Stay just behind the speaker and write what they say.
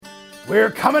We're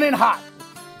coming in hot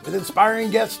with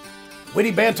inspiring guests,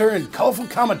 witty banter, and colorful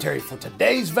commentary for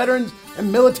today's veterans and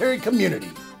military community.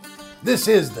 This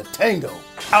is the Tango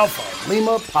Alpha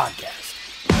Lima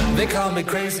podcast. They call me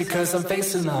crazy cause I'm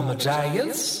facing all my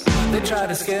giants. They try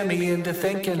to scare me into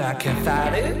thinking I can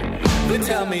fight it. They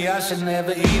tell me I should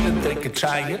never even think of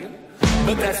trying.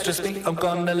 But that's just me, I'm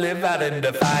gonna live out in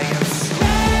defiance.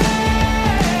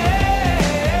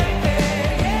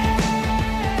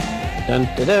 Dun,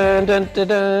 dun, dun, dun,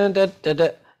 dun, dun, dun,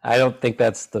 dun. I don't think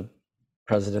that's the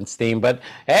president's theme, but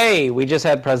hey, we just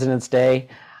had President's Day.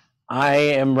 I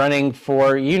am running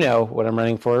for, you know what I'm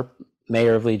running for,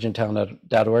 mayor of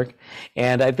legiontown.org.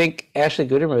 And I think, Ashley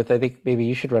Gutermuth, I think maybe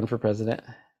you should run for president.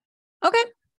 Okay.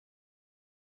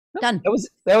 Done.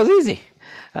 That was easy.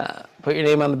 Put your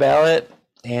name on the ballot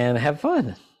and have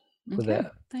fun with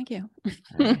that. Thank you.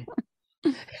 Right.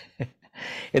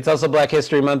 It's also Black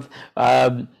History Month.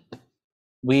 My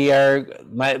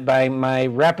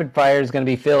rapid fire is going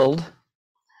to be filled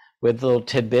with little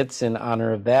tidbits in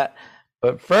honor of that.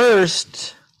 But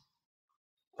first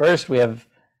we have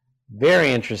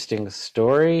very interesting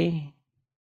story,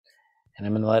 and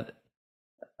I'm going to let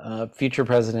future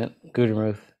President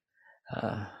Gutermuth,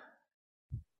 the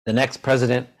next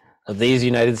president of these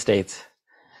United States,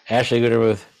 Ashley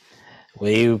Gutermuth,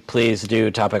 will you please do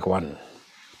topic one?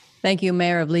 Thank you,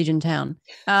 Mayor of Legiontown.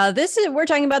 We're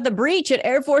talking about the breach at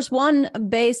Air Force One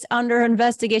base under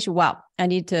investigation. Wow, I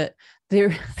need to.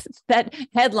 That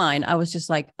headline, I was just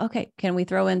like, okay, can we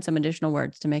throw in some additional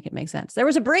words to make it make sense? There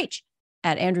was a breach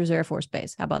at Andrews Air Force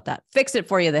Base. How about that? Fix it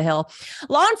for you, the Hill.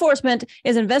 Law enforcement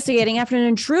is investigating after an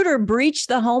intruder breached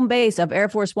the home base of Air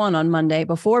Force One on Monday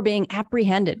before being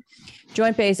apprehended.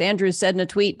 Joint Base Andrews said in a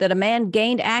tweet that a man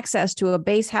gained access to a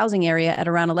base housing area at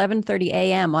around 11:30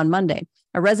 a.m. on Monday.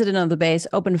 A resident of the base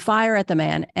opened fire at the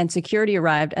man, and security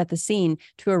arrived at the scene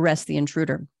to arrest the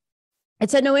intruder. It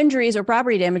said no injuries or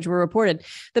property damage were reported.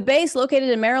 The base,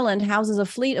 located in Maryland, houses a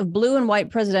fleet of blue and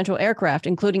white presidential aircraft,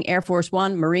 including Air Force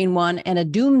One, Marine One, and a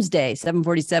Doomsday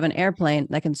 747 airplane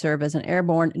that can serve as an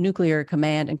airborne nuclear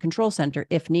command and control center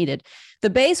if needed. The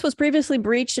base was previously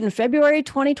breached in February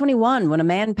 2021 when a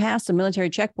man passed a military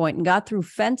checkpoint and got through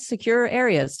fence-secure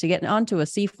areas to get onto a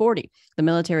C-40, the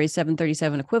military's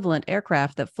 737 equivalent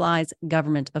aircraft that flies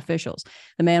government officials.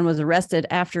 The man was arrested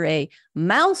after a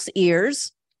mouse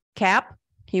ears cap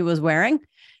he was wearing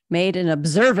made an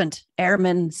observant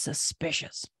airman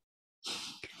suspicious.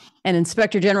 An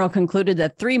inspector general concluded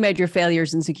that 3 major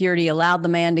failures in security allowed the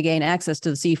man to gain access to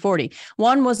the C-40.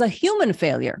 One was a human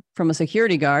failure from a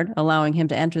security guard, allowing him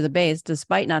to enter the base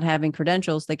despite not having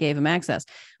credentials that gave him access.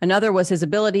 Another was his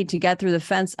ability to get through the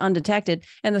fence undetected.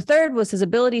 And the third was his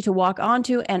ability to walk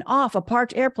onto and off a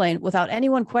parked airplane without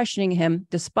anyone questioning him,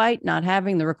 despite not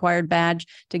having the required badge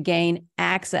to gain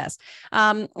access.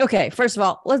 Okay, first of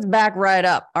all, let's back right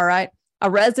up, all right? A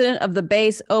resident of the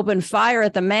base opened fire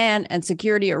at the man, and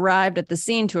security arrived at the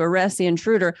scene to arrest the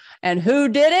intruder. And who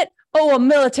did it? Oh, a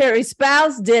military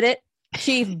spouse did it.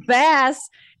 Chief Bass,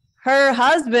 her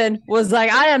husband, was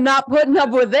like, I am not putting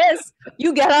up with this.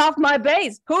 You get off my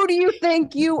base. Who do you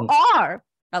think you are?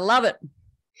 I love it.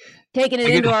 Taking it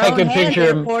into our own hands,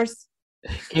 of course.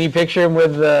 Can you picture him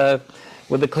with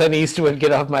the Clint Eastwood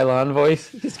 "Get off my lawn"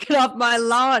 voice? Just get off my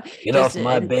lawn. Get off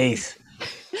my base.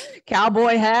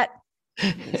 Cowboy hat.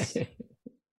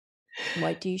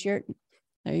 White t-shirt.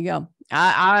 There you go.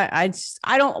 I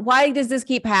don't. Why does this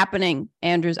keep happening,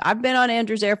 Andrews? I've been on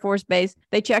Andrews Air Force Base.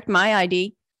 They checked my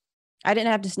ID. I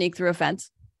didn't have to sneak through a fence.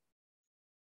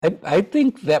 I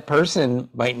think that person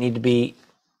might need to be.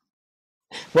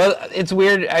 Well, it's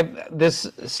weird. This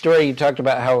story you talked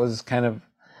about how it was kind of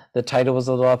the title was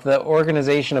a little off. The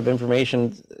organization of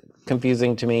information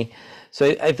confusing to me.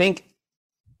 So I think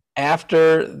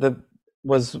after the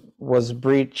was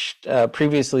breached,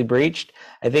 previously breached,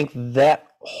 I think that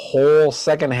whole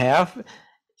second half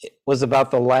was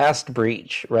about the last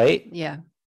breach, right? Yeah.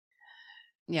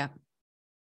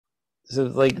 So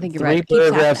like 3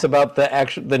 paragraphs about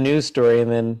the news story,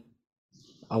 and then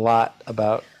a lot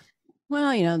about.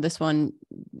 Well, you know, this one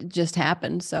just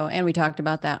happened. So, and we talked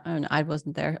about that, and I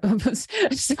wasn't there.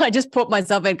 So I just put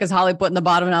myself in because Holly put in the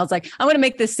bottom, and I was like, I'm going to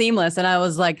make this seamless. And I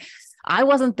was like, I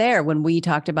wasn't there when we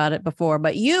talked about it before,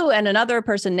 but you and another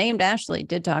person named Ashley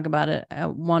did talk about it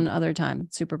one other time.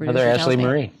 Super producer. Another Ashley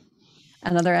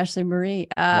Marie.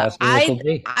 I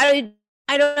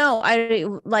don't know.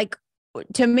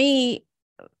 To me,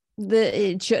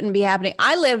 it shouldn't be happening.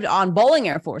 I lived on Bolling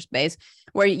Air Force Base,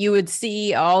 where you would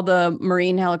see all the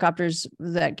Marine helicopters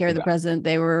that carry the president.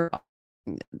 They were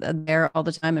there all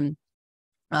the time. And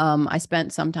I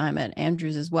spent some time at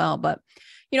Andrews as well. But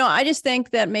I just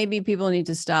think that maybe people need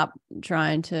to stop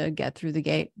trying to get through the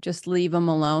gate. Just leave them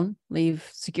alone. Leave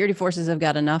security forces have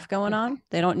got enough going on.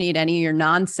 They don't need any of your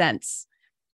nonsense.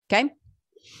 Okay.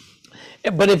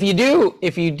 But if you do,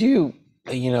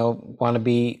 want to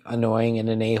be annoying and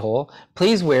an a-hole,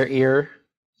 please wear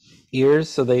ears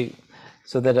so that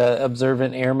an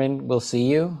observant airman will see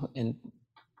you. And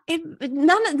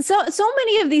so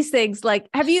many of these things, like,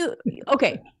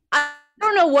 okay, I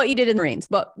don't know what you did in the Marines,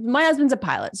 but my husband's a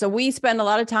pilot. So we spend a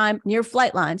lot of time near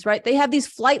flight lines, right? They have these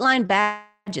flight line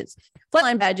badges. Flight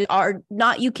line badges are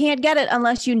not, you can't get it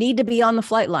unless you need to be on the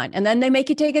flight line. And then they make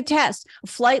you take a test, a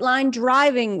flight line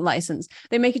driving license.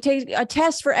 They make you take a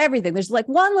test for everything. There's like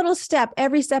one little step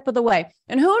every step of the way.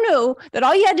 And who knew that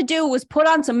all you had to do was put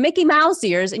on some Mickey Mouse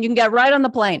ears and you can get right on the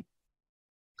plane.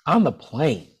 On the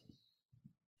plane.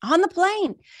 On the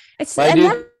plane. It's that's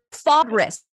FOD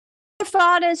risk. What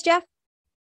FOD is, Jeff?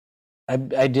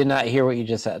 I did not hear what you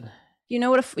just said. Do you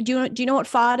know what do you know what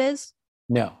FOD is?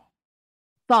 No.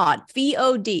 FOD.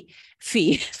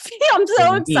 FOD. I'm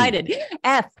so excited.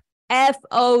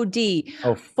 FOD.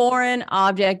 Oh. Foreign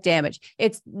object damage.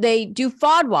 They do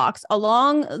FOD walks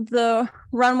along the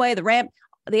runway, the ramp,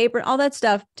 the apron, all that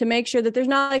stuff to make sure that there's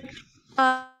not like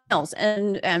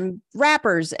and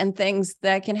wrappers and things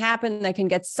that can happen that can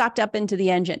get sucked up into the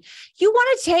engine. You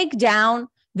want to take down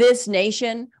this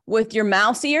nation with your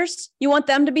mouse ears? You want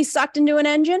them to be sucked into an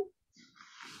engine?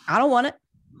 I don't want it.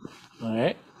 All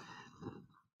right.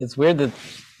 It's weird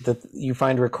that you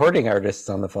find recording artists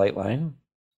on the flight line.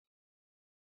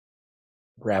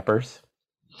 Rappers.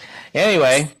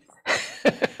 Anyway.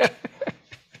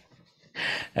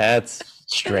 That's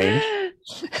strange.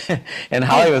 And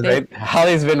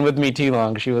Holly's been with me too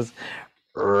long. She was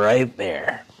right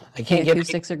there. I can't get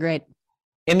acoustics are great.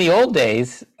 In the old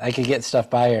days, I could get stuff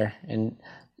by her and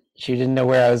she didn't know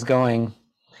where I was going.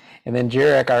 And then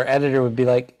Jurek, our editor, would be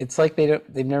like, it's like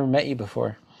they've never met you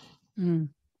before. Mm.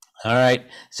 All right.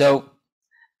 So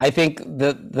I think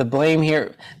the blame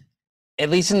here, at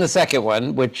least in the second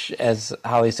one, which, as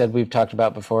Holly said, we've talked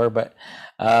about before, but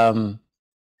the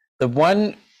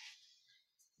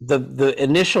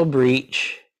initial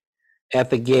breach at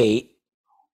the gate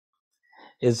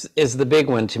is the big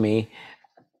one to me.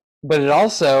 But it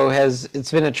also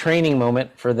it's been a training moment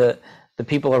for the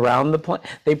people around the plane.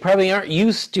 They probably aren't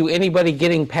used to anybody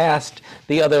getting past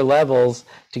the other levels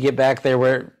to get back there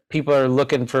where people are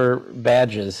looking for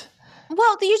badges.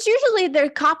 Well, usually their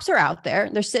cops are out there.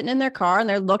 They're sitting in their car and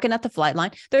they're looking at the flight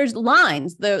line. There's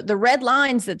lines, the red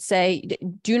lines that say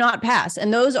do not pass.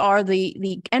 And those are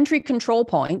the entry control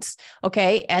points.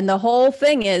 Okay. And the whole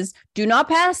thing is do not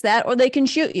pass that or they can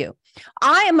shoot you.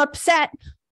 I am upset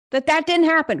that didn't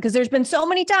happen because there's been so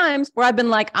many times where I've been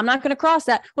like, I'm not going to cross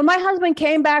that. When my husband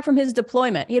came back from his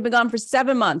deployment, he had been gone for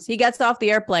 7 months. He gets off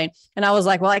the airplane and I was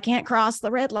like, well, I can't cross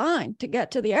the red line to get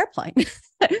to the airplane.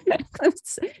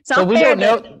 It's not we fair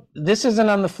don't know. This isn't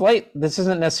on the flight. This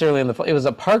isn't necessarily on the flight. It was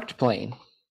a parked plane.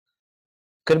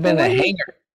 Could have been a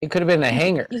hangar. It could have been a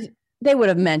hangar. They would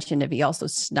have mentioned if he also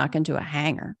snuck into a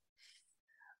hangar.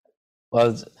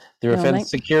 Well, through a fenced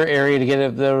secure area to get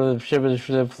it there, the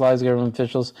ship flies government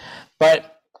officials,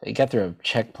 but it got through a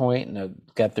checkpoint and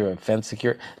it got through a fence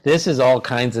secure. This is all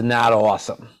kinds of not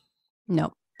awesome.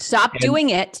 No, stop doing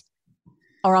it,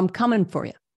 or I'm coming for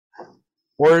you.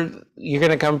 Or you're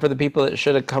going to come for the people that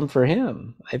should have come for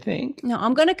him, I think. No,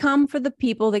 I'm going to come for the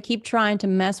people that keep trying to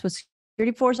mess with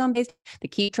security force on base. They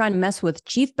keep trying to mess with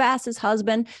Chief Bass's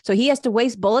husband, so he has to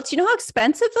waste bullets. You know how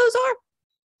expensive those are?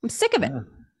 I'm sick of it.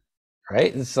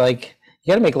 Right? It's like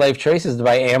you got to make life choices to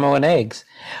buy ammo and eggs.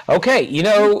 Okay, you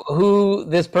know who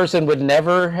this person would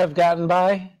never have gotten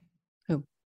by? Who?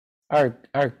 Our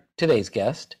today's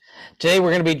guest. Today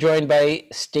we're going to be joined by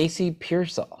Stacy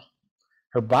Pearsall.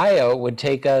 Her bio would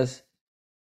take us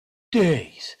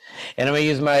days, and I'm going to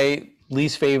use my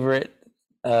least favorite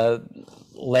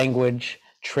language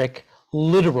trick,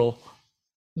 literal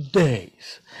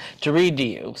days, to read to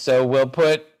you. So we'll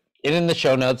put it in the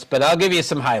show notes, but I'll give you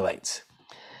some highlights.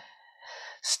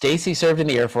 Stacy served in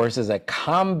the Air Force as a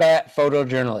combat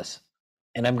photojournalist.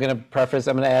 And I'm going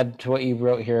to add to what you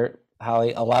wrote here,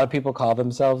 Holly. A lot of people call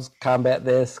themselves combat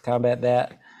this, combat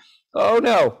that. Oh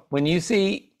no, when you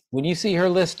see her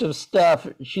list of stuff,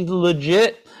 she's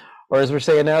legit, or as we're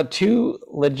saying now, too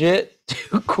legit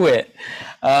to quit.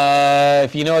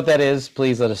 If you know what that is,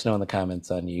 please let us know in the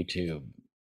comments on YouTube.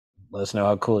 Let us know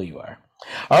how cool you are.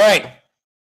 All right.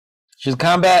 She's a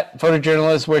combat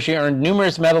photojournalist where she earned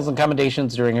numerous medals and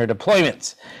commendations during her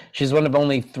deployments. She's one of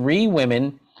only 3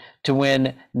 women to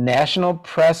win National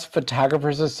Press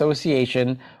Photographers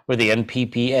Association, or the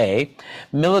NPPA,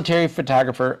 Military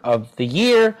Photographer of the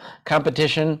Year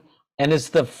competition, and is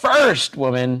the first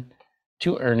woman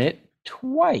to earn it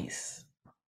twice.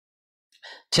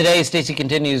 Today, Stacy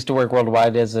continues to work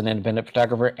worldwide as an independent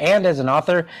photographer and as an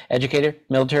author, educator,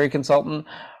 military consultant,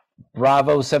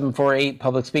 Bravo 748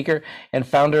 public speaker, and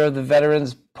founder of the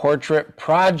Veterans Portrait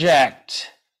Project.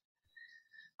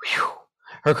 Whew.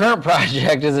 Her current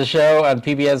project is a show on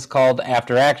PBS called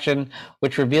After Action,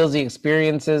 which reveals the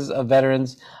experiences of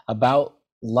veterans about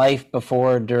life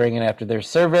before, during, and after their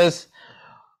service.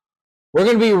 We're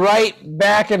going to be right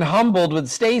back and humbled with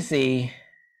Stacy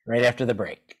right after the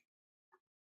break.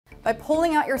 By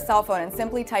pulling out your cell phone and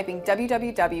simply typing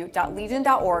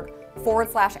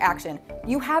www.legion.org/action,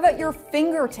 you have at your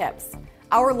fingertips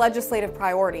our legislative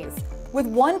priorities. With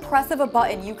one press of a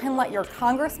button, you can let your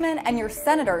congressmen and your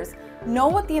senators know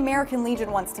what the American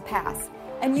Legion wants to pass,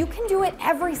 and you can do it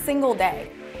every single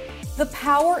day. The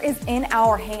power is in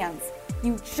our hands.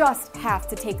 You just have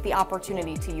to take the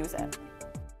opportunity to use it.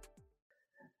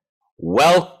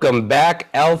 Welcome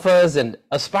back, alphas and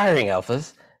aspiring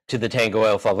alphas, to the Tango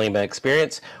Alpha Lima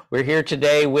Experience. We're here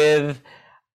today with,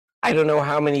 I don't know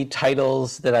how many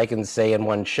titles that I can say in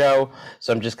one show,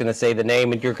 so I'm just going to say the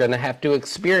name and you're going to have to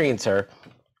experience her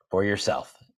for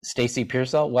yourself. Stacy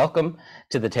Pearsall, welcome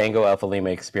to the Tango Alpha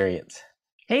Lima Experience.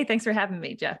 Hey, thanks for having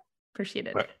me, Jeff. Appreciate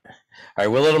it. All right,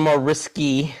 we're a little more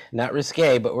risky, not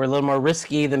risque, but we're a little more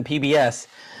risky than PBS,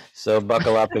 so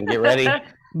buckle up and get ready.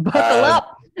 Buckle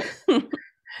up.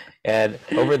 And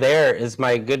over there is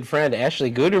my good friend,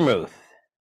 Ashley Gudermuth.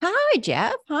 Hi,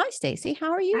 Jeff. Hi, Stacy.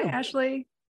 How are you? Hi, Ashley.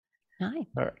 Hi.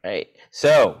 All right.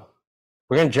 So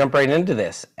we're going to jump right into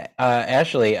this.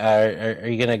 Ashley, are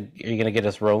you going to get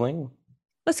us rolling?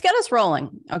 Let's get us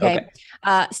rolling. Okay.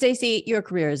 Stacy, your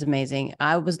career is amazing.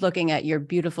 I was looking at your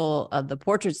beautiful, the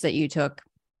portraits that you took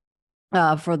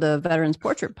for the Veterans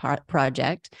Portrait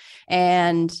Project.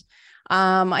 And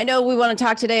I know we want to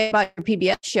talk today about your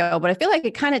PBS show, but I feel like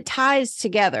it kind of ties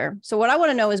together. So what I want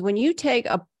to know is when you take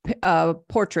a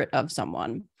portrait of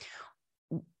someone,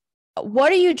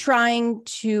 what are you trying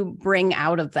to bring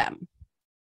out of them?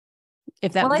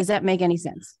 If that, does that make any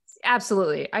sense?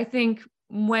 Absolutely. I think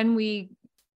when we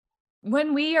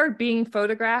are being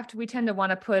photographed, we tend to want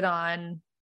to put on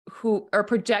who or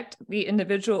project the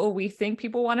individual we think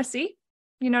people want to see.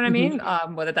 You know what I mean?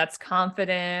 Whether that's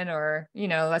confident or,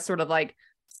 that's sort of like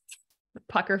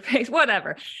pucker face,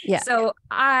 whatever. Yeah. So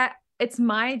it's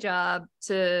my job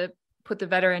to put the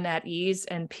veteran at ease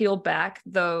and peel back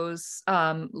those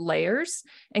layers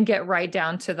and get right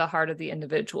down to the heart of the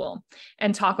individual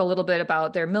and talk a little bit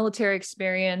about their military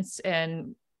experience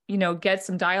and, get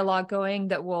some dialogue going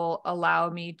that will allow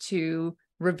me to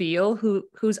reveal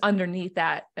who's underneath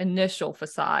that initial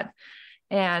facade.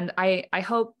 And I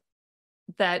hope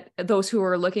that those who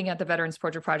are looking at the Veterans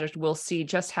Portrait Project will see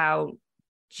just how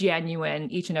genuine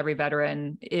each and every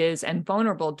veteran is and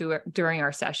vulnerable during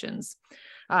our sessions.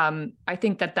 I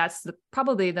think that that's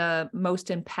probably the most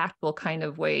impactful kind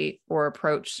of way or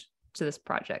approach to this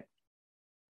project.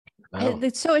 Wow.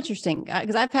 It's so interesting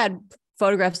because I've had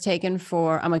photographs taken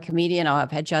I'm a comedian. I'll have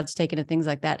headshots taken and things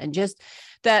like that. And just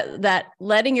that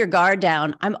letting your guard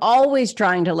down. I'm always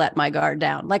trying to let my guard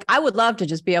down. Like I would love to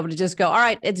just be able to just go, all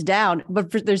right, it's down.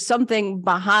 But there's something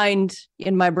behind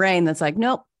in my brain that's like,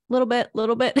 nope, little bit.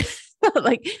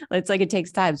 Like it's like it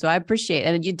takes time. So I appreciate it.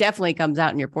 And it definitely comes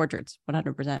out in your portraits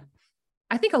 100%.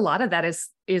 I think a lot of that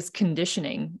is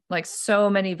conditioning. Like so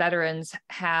many veterans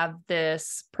have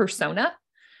this persona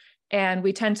and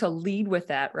we tend to lead with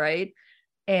that, right?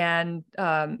 And,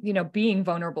 being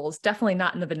vulnerable is definitely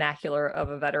not in the vernacular of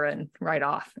a veteran right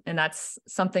off. And that's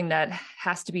something that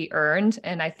has to be earned.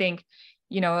 And I think,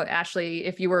 Ashley,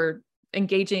 if you were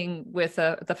engaging with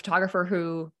the photographer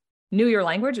who knew your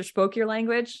language or spoke your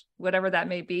language, whatever that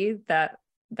may be, that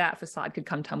facade could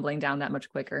come tumbling down that much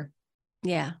quicker.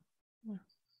 Yeah.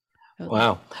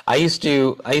 Wow. I used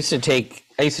to take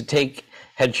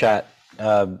headshot.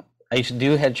 I used to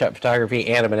do headshot photography,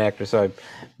 and I'm an actor, so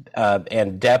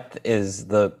and depth is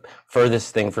the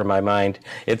furthest thing from my mind.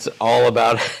 It's all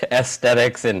about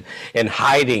aesthetics and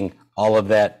hiding all of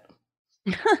that.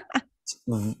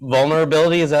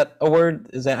 Vulnerability, is that a word?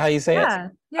 Is that how you say it? Yeah.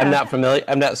 I'm not familiar.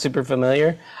 I'm not super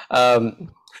familiar.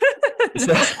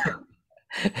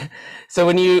 So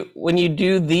when you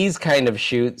do these kind of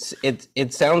shoots,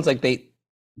 it sounds like they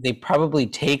probably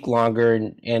take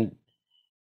longer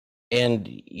and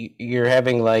you're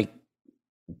having like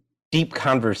deep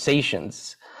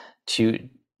conversations to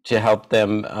help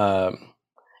them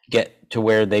get to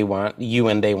where they want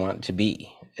to be.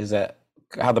 Is that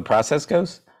how the process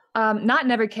goes? Not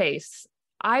in every case.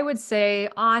 I would say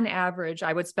on average,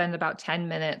 I would spend about 10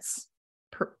 minutes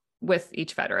with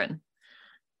each veteran.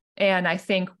 And I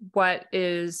think what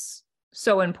is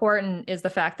so important is the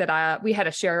fact that we had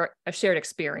a shared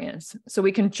experience. So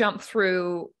we can jump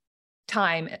through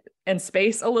time and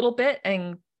space a little bit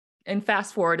and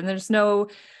fast forward. And there's no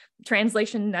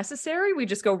translation necessary. We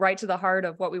just go right to the heart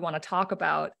of what we want to talk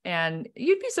about. And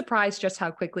you'd be surprised just how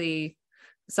quickly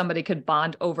somebody could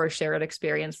bond over a shared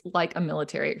experience like a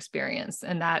military experience.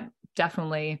 And that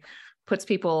definitely puts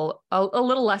people a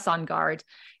little less on guard.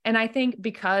 And I think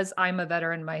because I'm a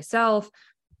veteran myself,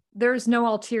 there's no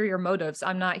ulterior motives.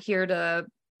 I'm not here to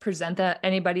present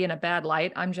anybody in a bad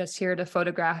light. I'm just here to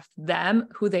photograph them,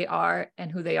 who they are,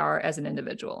 and who they are as an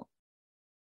individual.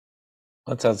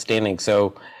 That's outstanding.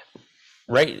 So,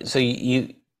 right. So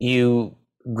you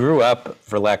grew up,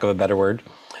 for lack of a better word,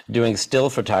 doing still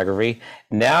photography.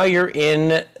 Now you're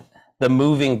in the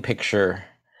moving picture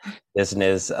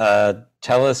business.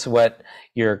 Tell us what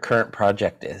your current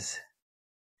project is.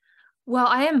 Well,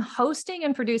 I am hosting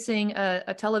and producing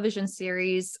a television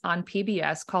series on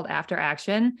PBS called After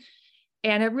Action.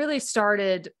 And it really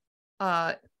started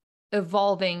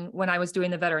evolving when I was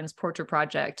doing the Veterans Portrait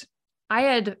Project. I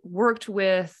had worked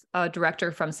with a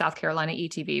director from South Carolina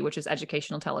ETV, which is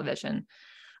educational television,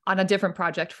 on a different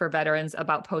project for veterans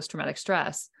about post-traumatic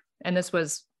stress. And this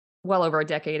was well over a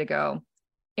decade ago.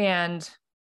 And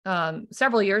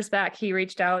several years back, he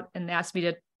reached out and asked me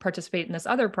to participate in this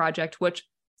other project, which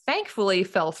thankfully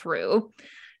fell through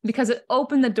because it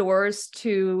opened the doors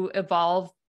to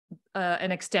evolve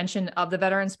an extension of the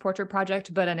Veterans Portrait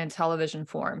Project, but in television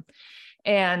form.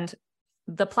 And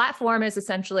the platform is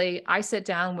essentially, I sit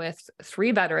down with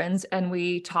 3 veterans and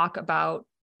we talk about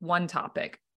one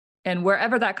topic. And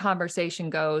wherever that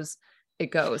conversation goes, it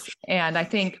goes. And I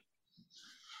think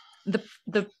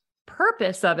the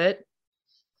purpose of it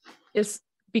is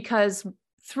because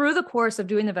through the course of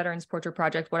doing the Veterans Portrait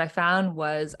Project, what I found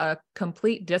was a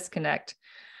complete disconnect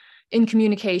in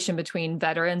communication between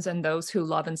veterans and those who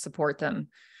love and support them.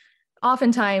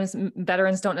 Oftentimes,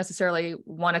 veterans don't necessarily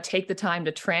want to take the time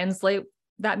to translate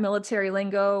that military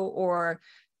lingo, or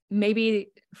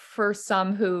maybe for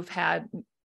some who've had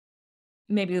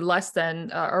maybe less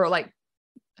than, or like,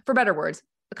 for better words,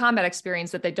 a combat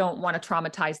experience that they don't want to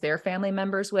traumatize their family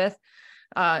members with,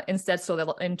 instead, so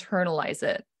they'll internalize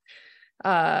it.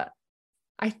 I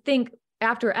think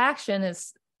After Action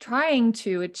is trying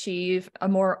to achieve a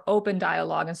more open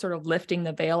dialogue and sort of lifting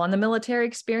the veil on the military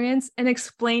experience and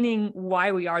explaining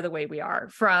why we are the way we are,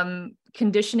 from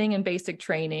conditioning and basic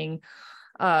training,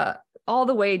 all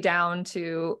the way down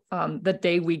to the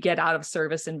day we get out of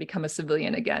service and become a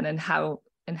civilian again, and how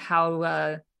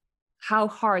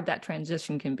hard that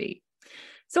transition can be.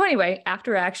 So anyway,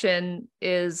 After Action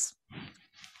it's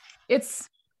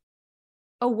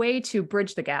a way to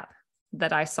bridge the gap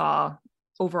that I saw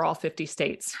over all 50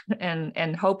 states,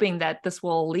 and hoping that this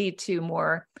will lead to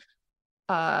more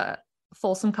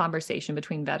fulsome conversation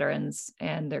between veterans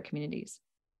and their communities.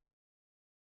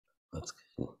 That's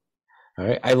good. All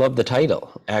right. I love the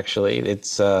title, actually. It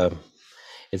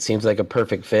seems like a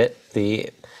perfect fit. The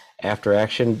After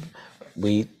Action,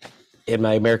 in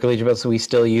my American Legion, so we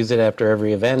still use it after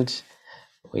every event.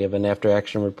 We have an After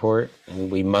Action report and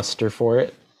we muster for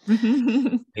it.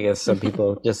 Because some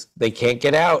people they can't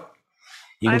get out.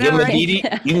 You can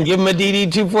give them a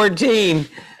DD 214,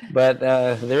 but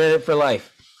they're in it for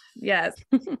life. Yes.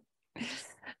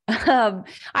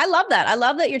 I love that. I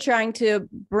love that you're trying to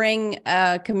bring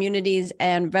communities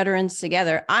and veterans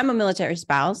together. I'm a military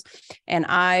spouse, and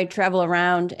I travel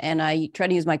around and I try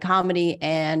to use my comedy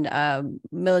and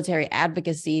military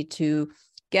advocacy to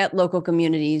get local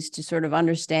communities to sort of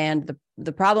understand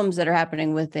the problems that are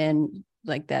happening within,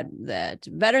 like that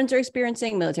veterans are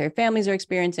experiencing, military families are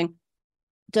experiencing,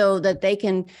 so that they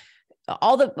can,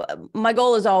 my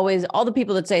goal is always all the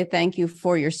people that say thank you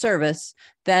for your service,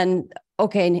 then,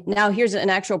 okay, now here's an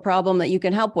actual problem that you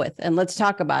can help with, and let's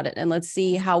talk about it, and let's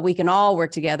see how we can all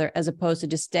work together, as opposed to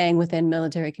just staying within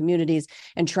military communities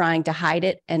and trying to hide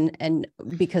it, and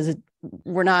because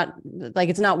we're not, like,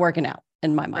 it's not working out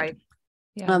in my mind. Right.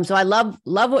 Yeah. So I love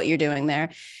what you're doing there.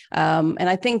 And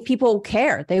I think people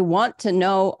care. They want to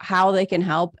know how they can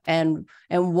help and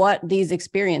what these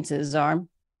experiences are.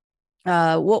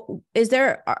 Have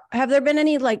there been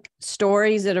any like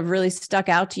stories that have really stuck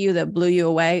out to you that blew you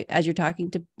away as you're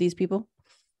talking to these people?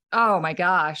 Oh my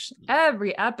gosh,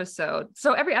 every episode.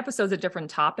 So every episode is a different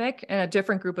topic and a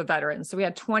different group of veterans. So we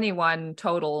had 21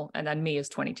 total, and then me is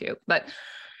 22. But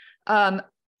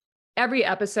every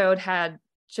episode had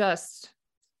just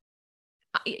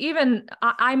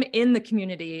I'm in the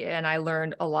community, and I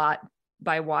learned a lot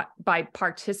by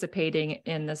participating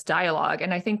in this dialogue.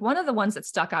 And I think one of the ones that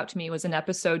stuck out to me was in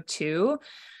episode 2,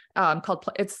 called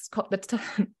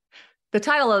the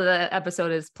title of the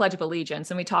episode is Pledge of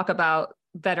Allegiance, and we talk about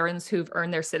veterans who've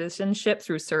earned their citizenship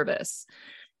through service.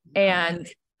 And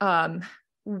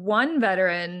one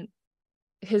veteran,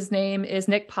 his name is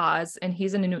Nick Paz, and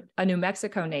he's a New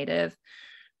Mexico native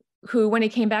who, when he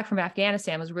came back from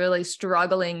Afghanistan, was really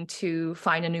struggling to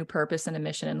find a new purpose and a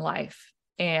mission in life.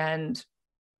 And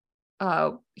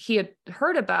he had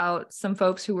heard about some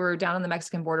folks who were down on the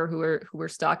Mexican border who were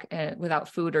stuck without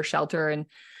food or shelter. And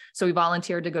so he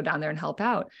volunteered to go down there and help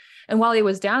out. And while he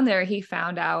was down there, he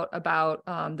found out about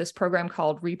this program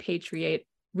called Repatriate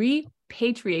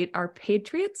Our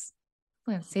Patriots.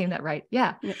 I'm saying that right.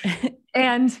 Yeah.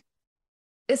 And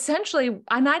essentially,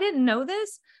 and I didn't know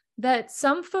this, that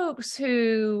some folks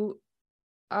who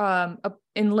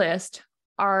enlist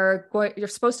you're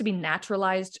supposed to be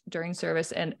naturalized during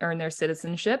service and earn their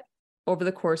citizenship over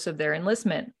the course of their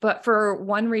enlistment. But for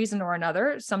one reason or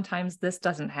another, sometimes this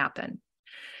doesn't happen.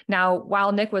 Now,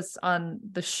 while Nick was on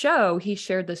the show, he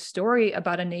shared the story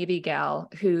about a Navy gal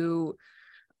who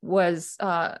was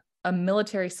a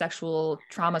military sexual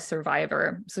trauma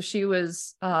survivor. So she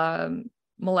was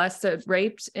molested,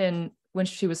 raped when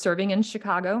she was serving in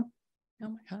Chicago. Oh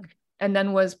my God. And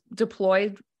then was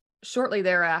deployed shortly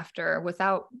thereafter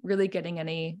without really getting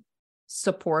any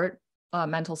support,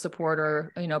 mental support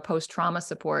or, post-trauma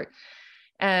support.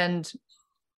 And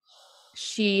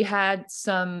she had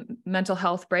some mental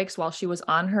health breaks while she was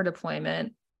on her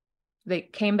deployment. They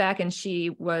came back and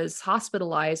she was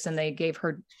hospitalized, and they gave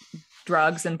her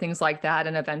drugs and things like that,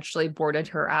 and eventually boarded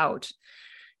her out.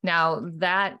 Now,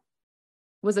 that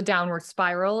was a downward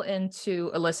spiral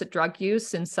into illicit drug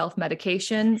use and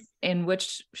self-medication, in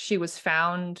which she was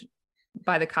found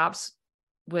by the cops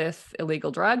with illegal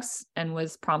drugs and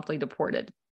was promptly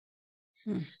deported.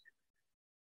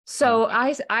 So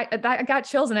I got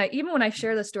chills. And even when I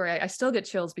share this story, I still get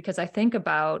chills, because I think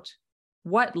about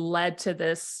what led to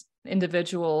this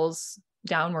individual's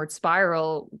downward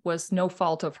spiral was no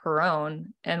fault of her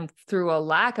own. And through a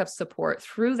lack of support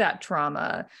through that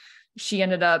trauma, she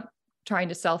ended up trying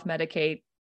to self-medicate,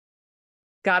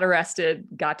 got arrested,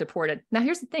 got deported. Now,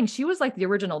 here's the thing. She was like the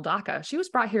original DACA. She was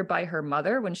brought here by her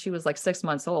mother when she was like 6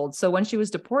 months old. So when she was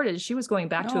deported, she was going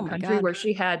back to a country where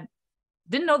she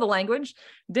didn't know the language,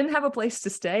 didn't have a place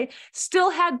to stay, still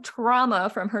had trauma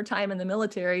from her time in the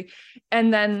military,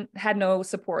 and then had no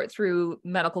support through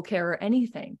medical care or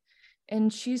anything.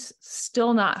 And she's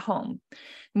still not home.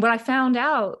 And what I found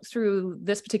out through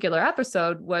this particular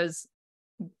episode was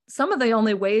some of the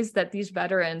only ways that these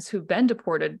veterans who've been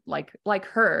deported, like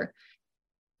her,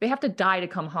 they have to die to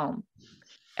come home.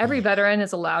 Every veteran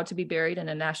is allowed to be buried in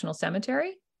a national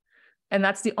cemetery, and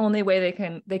that's the only way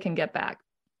they can get back,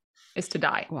 is to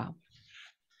die. Wow.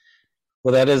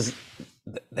 Well, that is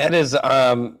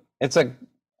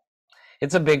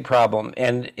it's a big problem,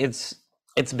 and it's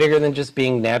bigger than just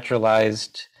being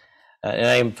naturalized. And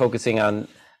I am focusing on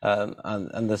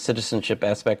the citizenship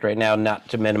aspect right now, not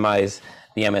to minimize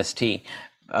the MST,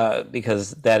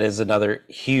 because that is another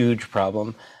huge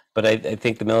problem. But I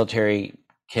think the military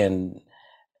can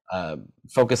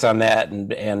focus on that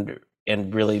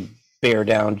and really bear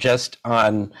down just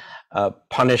on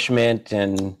punishment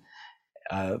and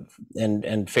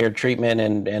fair treatment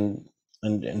and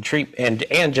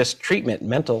just treatment,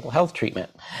 mental health treatment.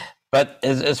 But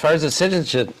as far as the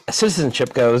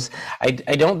citizenship goes, I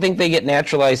don't think they get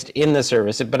naturalized in the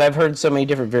service. But I've heard so many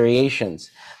different variations.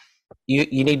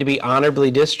 You need to be honorably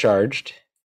discharged,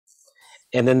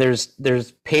 and then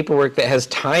there's paperwork that has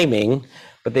timing,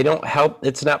 but they don't help.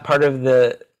 It's not part of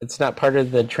the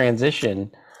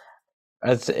transition.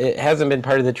 It hasn't been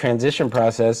part of the transition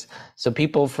process, so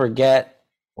people forget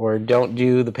or don't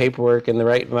do the paperwork in the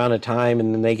right amount of time,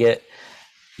 and then they get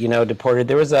deported.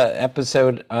 There was a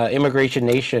episode, Immigration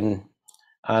Nation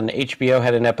on HBO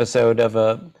had an episode of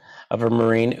a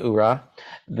Marine, Ura,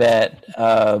 that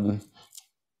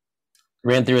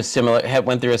went through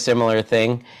a similar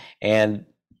thing, and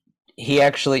he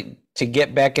actually, to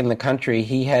get back in the country,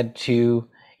 he had to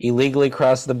illegally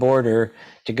cross the border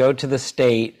to go to the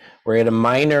state where he had a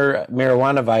minor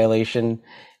marijuana violation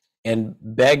and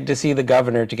begged to see the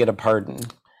governor to get a pardon,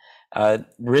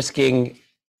 risking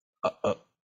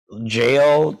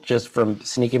jail just from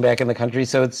sneaking back in the country.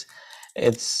 So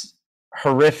it's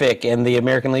horrific, and the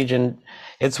American Legion,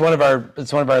 it's one of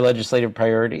our legislative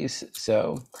priorities.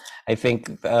 So I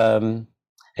think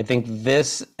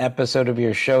this episode of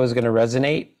your show is going to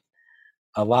resonate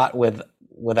a lot with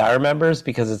our members,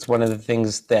 because it's one of the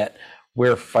things that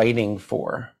we're fighting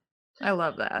for. I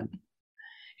love that.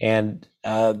 And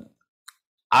I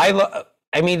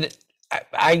mean,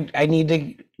 I need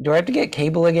to. Do I have to get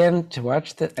cable again to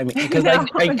watch that? I mean, because No.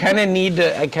 I kind of need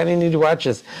to watch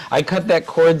this. I cut that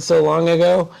cord so long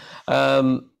ago.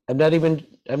 I'm not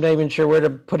even sure where to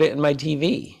put it in my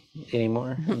TV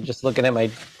anymore. I'm just looking at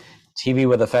my TV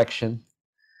with affection.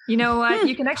 You know what?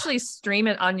 You can actually stream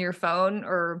it on your phone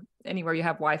or anywhere you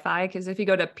have Wi-Fi. Because if you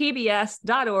go to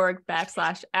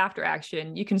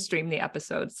pbs.org/afteraction, you can stream the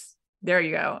episodes. There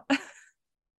you go.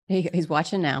 He's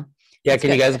watching now. Yeah,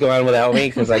 can you guys go on without me?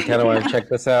 Because I kind of want to check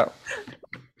this out.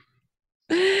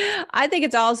 I think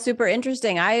it's all super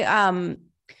interesting. Checking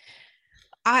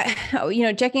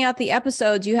out the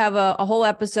episodes, you have a whole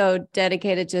episode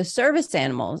dedicated to service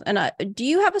animals. And do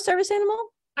you have a service animal?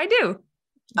 I do.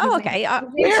 Oh, okay. His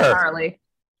name's Where?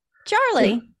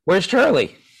 Charlie. Where's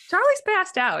Charlie? Charlie's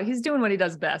passed out. He's doing what he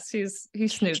does best. He's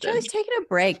snoozing. Charlie's taking a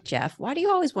break, Jeff. Why do you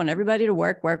always want everybody to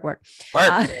work?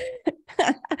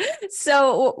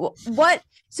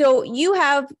 So you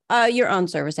have your own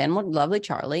service animal, lovely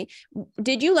Charlie.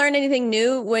 Did you learn anything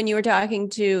new when you were talking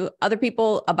to other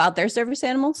people about their service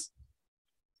animals?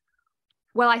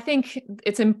 Well, I think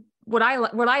what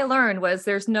I learned was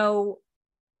there's no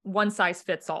one size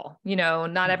fits all. You know,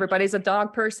 not everybody's a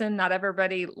dog person. Not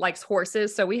everybody likes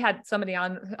horses. So we had somebody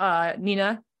on,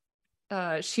 Nina.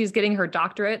 She's getting her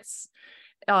doctorates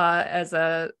as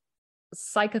a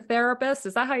psychotherapist.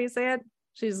 Is that how you say it?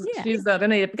 She's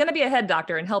gonna be a head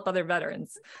doctor and help other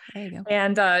veterans. There you go.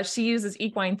 And she uses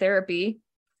equine therapy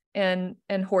and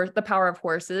the power of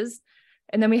horses.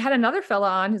 And then we had another fella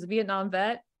on who's a Vietnam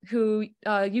vet who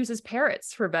uses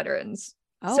parrots for veterans.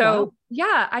 Oh, So wow.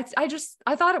 yeah, I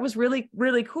thought it was really,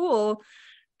 really cool,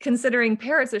 considering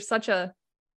parrots are such a,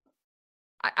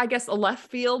 I guess, a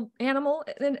left field animal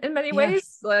in many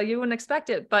ways. You wouldn't expect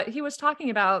it, but he was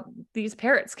talking about these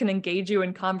parrots can engage you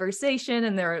in conversation,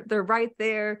 and they're right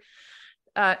there,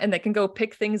 and they can go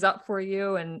pick things up for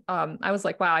you. And I was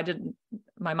like, wow,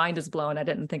 my mind is blown. I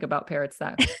didn't think about parrots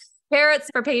that. Parrots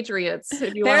for Patriots.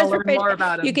 If you want to learn more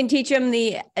about them, you can teach them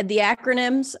the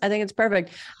acronyms. I think it's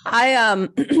perfect. I was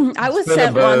For the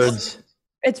sent once. birds.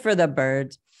 It's for the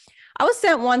birds. I was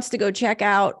sent once to go check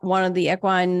out one of the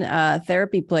equine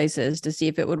therapy places to see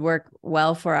if it would work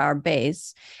well for our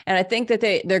base. And I think that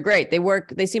they're great.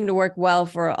 They seem to work well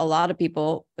for a lot of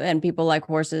people, and people like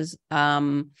horses.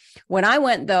 When I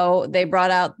went though, they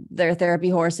brought out their therapy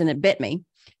horse and it bit me.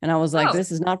 And I was like,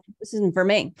 this isn't for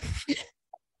me.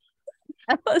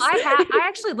 I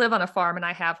actually live on a farm and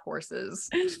I have horses,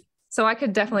 so I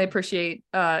could definitely appreciate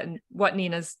what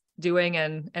Nina's doing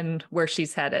and where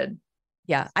she's headed.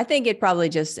 Yeah, I think it probably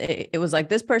it was like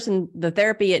this person, the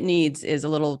therapy it needs is a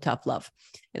little tough love,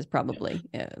 is probably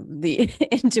the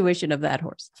intuition of that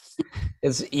horse.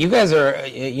 You guys are,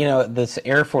 this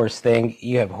Air Force thing,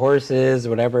 you have horses,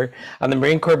 whatever. On the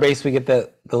Marine Corps base, we get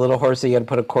the little horse that you got to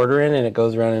put a quarter in and it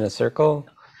goes around in a circle.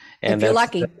 And if you're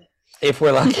lucky. If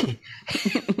we're lucky.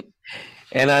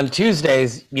 And on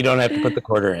Tuesdays, you don't have to put the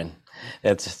quarter in.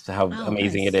 That's how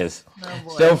amazing it is.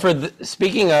 So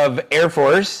speaking of Air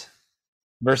Force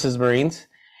versus Marines,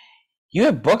 you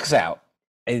have books out,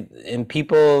 and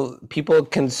people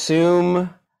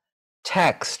consume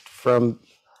text from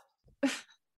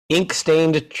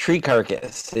ink-stained tree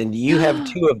carcass, and you have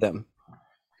two of them.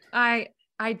 I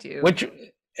do. What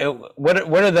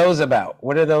are those about?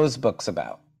 What are those books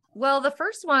about? Well, the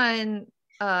first one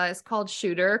is called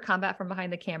Shooter: Combat from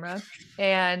Behind the Camera,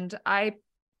 and I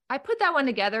put that one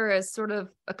together as sort of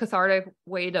a cathartic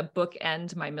way to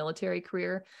bookend my military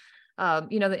career.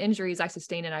 The injuries I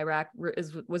sustained in Iraq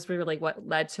was really what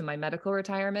led to my medical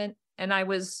retirement, and I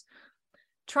was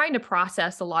trying to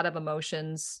process a lot of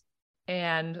emotions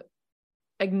and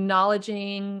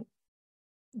acknowledging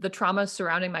the trauma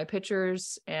surrounding my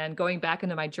pictures, and going back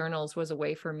into my journals was a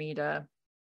way for me to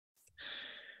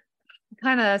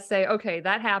kind of say, okay,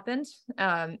 that happened.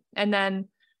 And then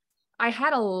I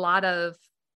had a lot of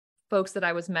folks that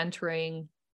I was mentoring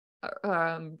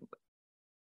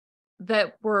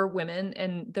that were women,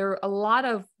 and a lot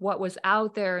of what was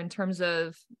out there in terms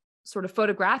of sort of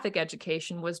photographic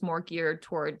education was more geared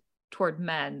toward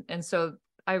men. And so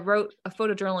I wrote a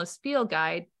photojournalist field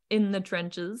guide, In the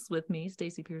Trenches with me,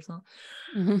 Stacey Pearsall.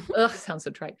 Mm-hmm. Ugh, sounds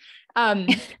so trite.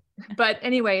 But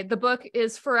anyway, the book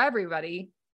is for everybody,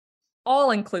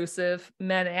 all inclusive,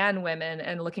 men and women,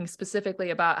 and looking specifically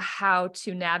about how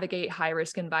to navigate high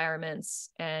risk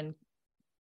environments and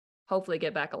hopefully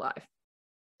get back alive.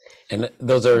 And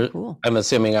those are, cool. I'm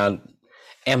assuming, on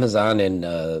Amazon and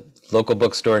local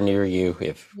bookstore near you,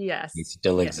 if Yes. they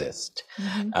still exist.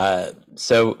 Mm-hmm.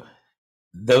 So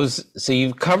so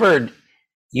you've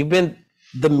been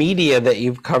the media that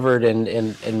you've covered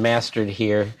and mastered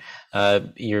here,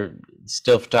 your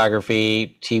still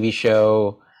photography, TV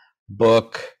show,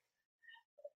 book.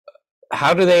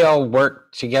 How do they all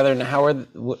work together, and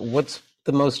what's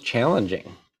the most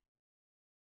challenging?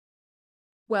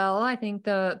 Well, I think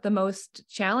the most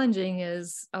challenging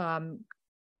is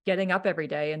getting up every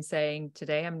day and saying,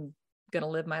 today I'm going to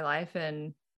live my life,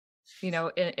 and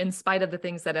in spite of the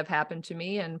things that have happened to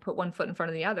me, and put one foot in front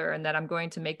of the other, and that I'm going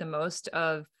to make the most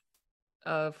of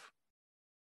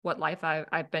what life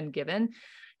I've been given,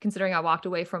 considering I walked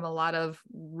away from a lot of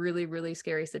really, really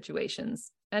scary situations,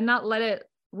 and not let it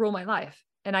rule my life.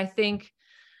 And I think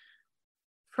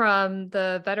from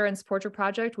the Veterans Portrait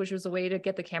Project, which was a way to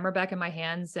get the camera back in my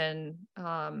hands and,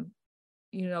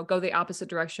 go the opposite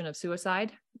direction of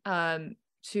suicide,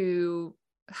 to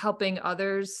helping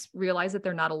others realize that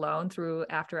they're not alone through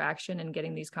After Action and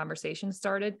getting these conversations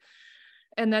started.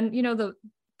 And then,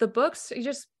 the books,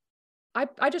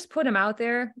 I just put them out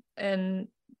there, and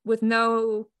with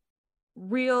no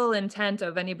real intent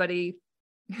of anybody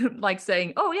like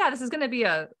saying, oh yeah, this is going to be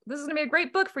a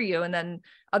great book for you. And then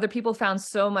other people found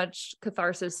so much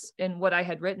catharsis in what I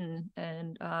had written.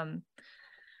 And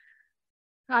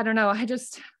I don't know. I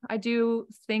do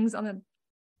things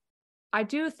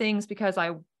because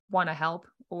I want to help,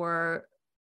 or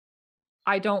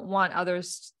I don't want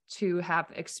others to have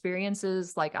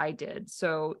experiences like I did.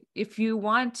 So if you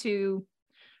want to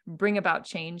bring about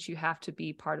change, you have to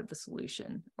be part of the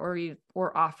solution,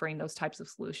 or offering those types of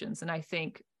solutions. And I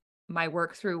think my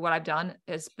work through what I've done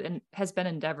has been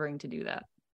endeavoring to do that.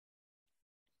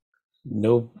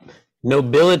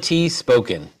 Nobility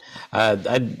spoken.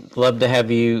 I'd love to have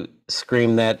you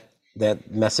scream that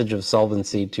message of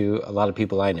solvency to a lot of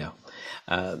people I know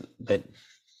that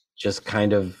just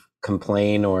kind of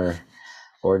complain or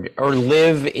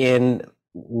live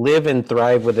and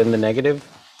thrive within the negative.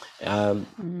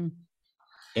 And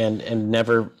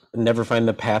never find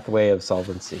the pathway of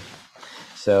solvency.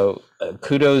 So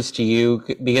kudos to you,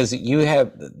 because you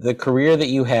have the career that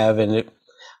you have, and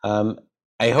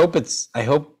I hope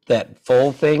that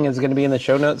full thing is going to be in the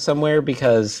show notes somewhere,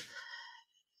 because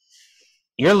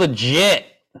you're legit.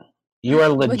 You are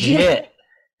legit.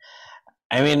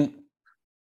 I mean,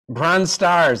 Bronze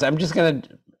Stars. I'm just going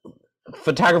to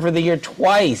Photographer of the Year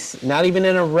twice, not even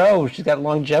in a row. She's got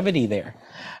longevity there.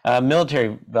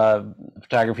 Military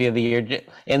Photography of the Year,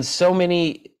 and so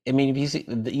many. I mean, if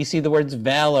you see the words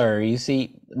valor, you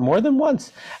see more than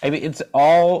once. I mean, it's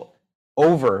all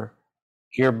over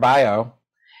your bio,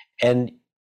 and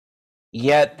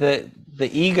yet the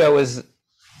ego is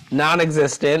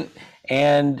non-existent,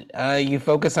 and you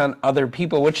focus on other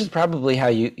people, which is probably how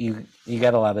you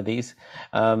get a lot of these,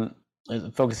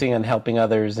 focusing on helping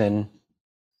others and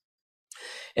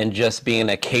just being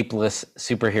a capeless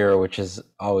superhero, which is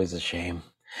always a shame.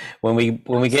 When we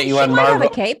get you on Marvel,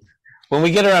 have a cape. When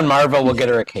we get her on Marvel, we'll get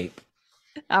her a cape.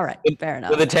 All right, fair enough.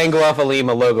 With a Tango Off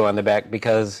Alima logo on the back,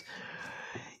 because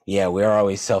we're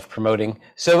always self-promoting.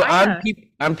 So on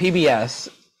PBS,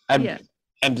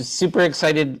 I'm super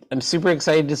excited. I'm super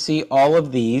excited to see all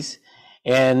of these.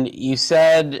 And you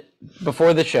said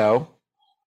before the show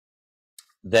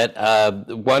that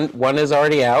one is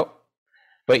already out.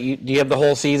 But do you have the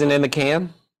whole season in the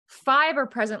can? 5 are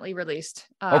presently released.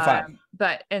 5.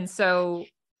 And so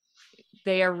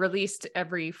they are released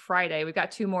every Friday. We've got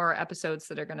 2 more episodes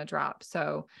that are going to drop.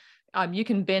 So you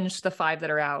can binge the 5 that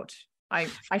are out. I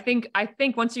think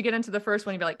once you get into the first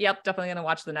one, you'll be like, yep, definitely going to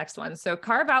watch the next one. So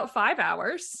carve out 5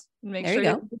 hours. Make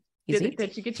sure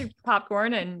that you get your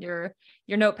popcorn and your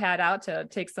notepad out to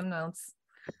take some notes.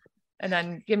 And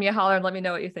then give me a holler and let me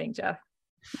know what you think, Jeff.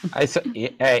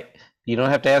 Hey, you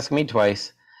don't have to ask me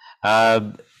twice.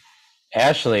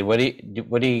 Ashley, what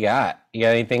do you got? You got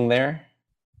anything there?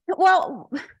 Well,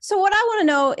 so what I want to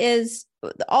know is,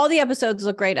 all the episodes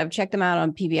look great. I've checked them out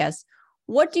on PBS.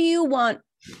 What do you want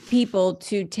people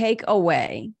to take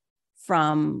away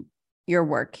from your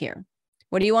work here?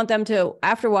 What do you want them to,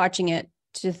 after watching it,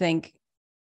 to think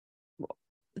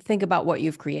about what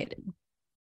you've created?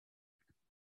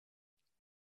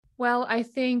 Well, I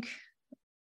think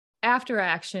After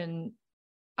Action,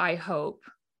 I hope,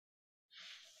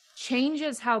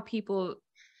 changes how people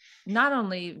not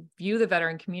only view the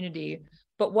veteran community,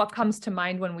 but what comes to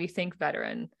mind when we think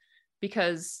veteran.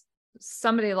 Because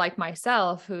somebody like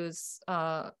myself, who's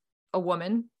a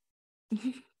woman,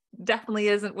 definitely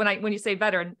isn't, when you say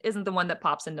veteran, isn't the one that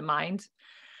pops into mind.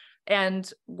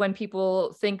 And when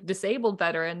people think disabled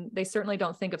veteran, they certainly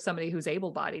don't think of somebody who's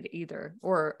able-bodied either,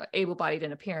 or able-bodied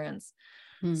in appearance.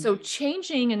 So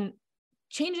changing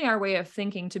changing our way of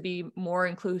thinking to be more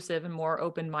inclusive and more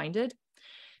open-minded.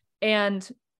 And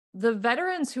the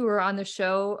veterans who are on the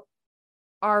show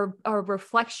are a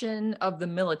reflection of the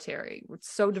military. It's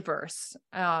so diverse,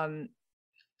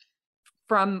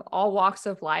 from all walks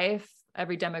of life,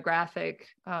 every demographic.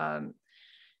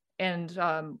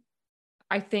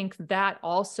 I think that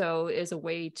also is a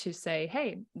way to say,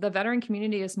 hey, the veteran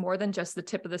community is more than just the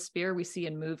tip of the spear we see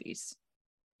in movies.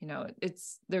 You know,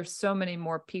 there's so many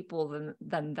more people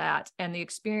than that. And the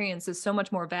experience is so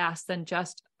much more vast than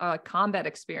just a combat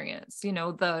experience. You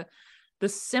know, the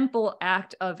simple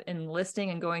act of enlisting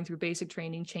and going through basic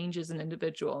training changes an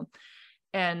individual.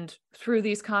 And through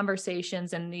these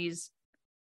conversations and these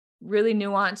really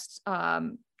nuanced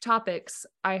topics,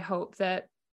 I hope that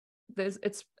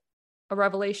it's a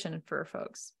revelation for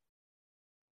folks.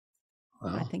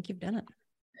 Wow. I think you've done it.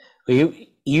 Well,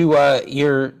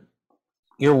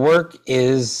 your work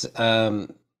is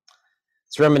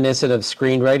it's reminiscent of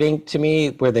screenwriting to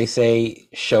me, where they say,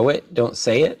 show it, don't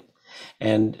say it.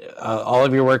 And all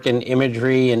of your work in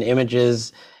imagery and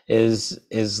images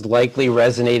is likely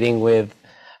resonating with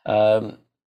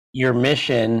your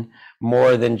mission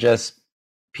more than just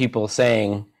people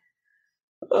saying,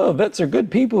 oh, vets are good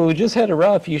people who just had a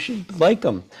rough, you should like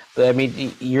them. But I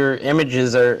mean, your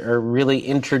images are really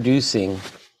introducing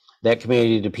that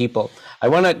community to people. I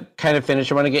want to kind of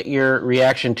finish. I want to get your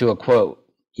reaction to a quote.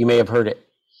 You may have heard it.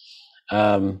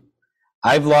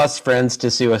 I've lost friends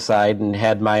to suicide and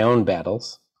had my own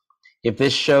battles. If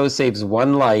this show saves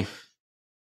one life,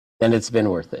 then it's been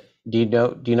worth it. Do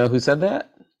you know who said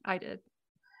that? I did.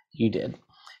 You did.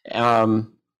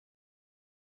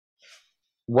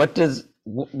 What is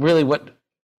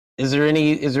there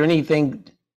anything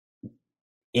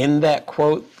in that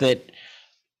quote that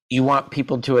you want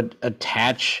people to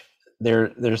attach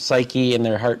their psyche and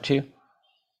their heart to?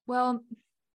 Well,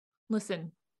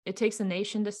 listen, it takes a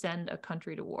nation to send a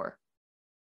country to war.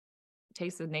 It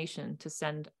takes a nation to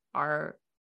send our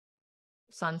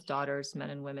sons, daughters, men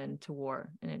and women to war.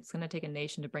 And it's going to take a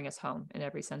nation to bring us home in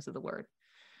every sense of the word.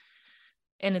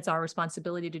 And it's our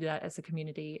responsibility to do that as a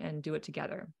community and do it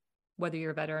together, whether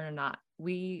you're a veteran or not.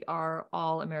 We are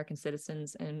all American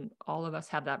citizens, and all of us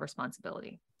have that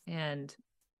responsibility. And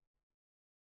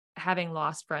having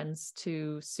lost friends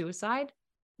to suicide,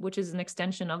 which is an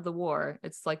extension of the war,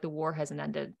 it's like the war hasn't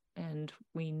ended, and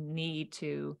we need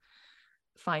to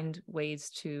find ways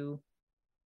to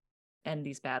end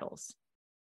these battles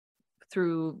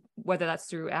through, whether that's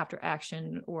through After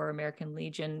Action or American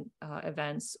Legion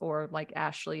events, or like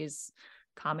Ashley's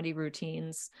comedy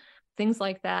routines, things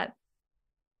like that.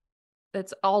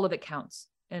 That's all of it counts.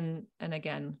 And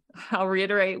again, I'll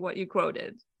reiterate what you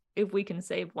quoted. If we can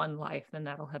save one life, then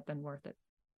that'll have been worth it.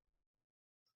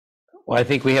 Well, I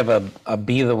think we have a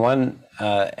Be the One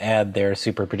ad there,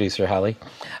 super producer Holly.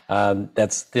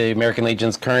 That's the American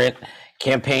Legion's current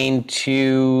campaign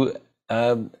to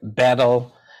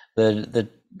battle the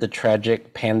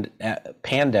tragic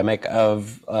pandemic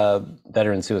of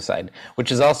veteran suicide,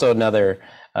 which is also another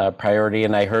priority.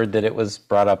 And I heard that it was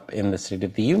brought up in the State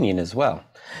of the Union as well.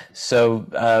 So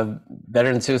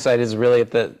veteran suicide is really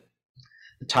at the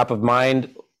top of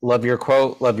mind. Love your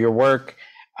quote, love your work.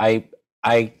 I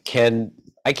can't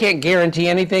guarantee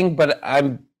anything, but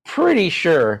I'm pretty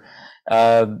sure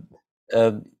the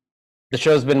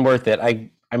show's been worth it.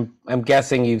 I'm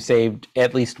guessing you've saved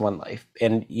at least one life,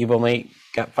 and you've only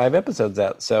got 5 episodes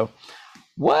out. So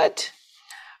what?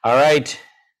 All right.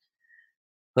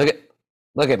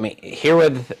 Look at me here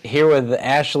with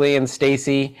Ashley and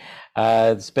Stacy.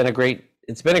 It's been a great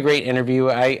interview.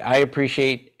 I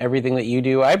appreciate everything that you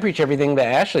do. I appreciate everything that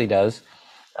Ashley does.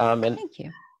 And thank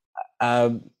you.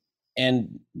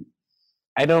 And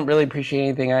I don't really appreciate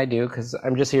anything I do because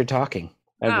I'm just here talking.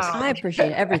 I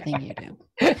appreciate everything you do.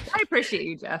 I appreciate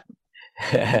you, Jeff.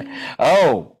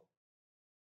 Oh,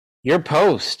 your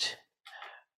post.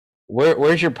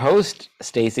 Where's your post,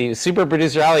 Stacy? Super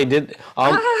producer Holly did.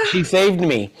 She saved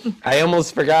me. I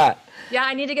almost forgot. Yeah,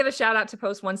 I need to give a shout out to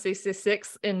Post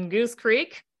 166 in Goose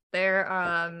Creek. They're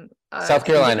South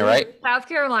Carolina, right? South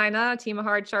Carolina, team of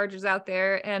hard chargers out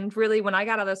there. And really, when I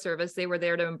got out of service, they were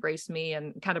there to embrace me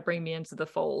and kind of bring me into the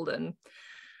fold, and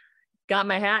got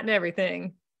my hat and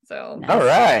everything. So nice. All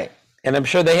right. And I'm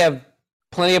sure they have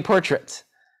plenty of portraits.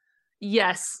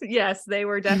 Yes, they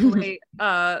were definitely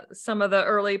some of the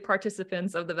early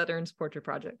participants of the Veterans Portrait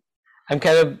Project. I'm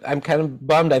kind of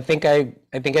bummed. I think I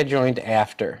joined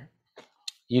after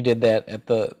you did that at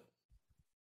the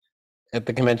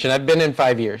convention. I've been in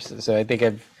 5 years, so I think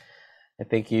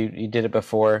you did it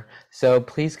before. So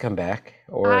please come back.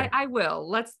 Or I will.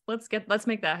 Let's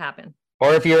make that happen.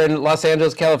 Or if you're in Los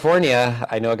Angeles, California,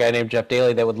 I know a guy named Jeff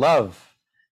Daly that would love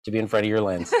to be in front of your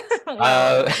lens.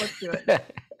 Wow, let's do it.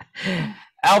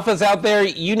 Alphas out there,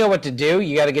 you know what to do.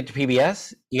 You got to get to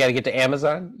PBS. You got to get to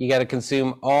Amazon. You got to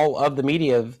consume all of the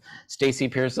media of Stacey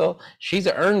Pearsall. She's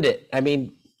earned it. I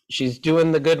mean, she's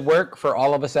doing the good work for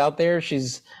all of us out there.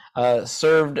 She's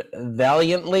served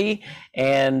valiantly,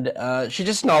 and she's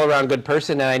just an all-around good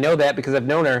person. And I know that because I've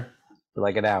known her for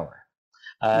like an hour.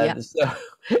 So,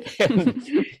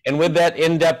 and with that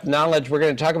in-depth knowledge, we're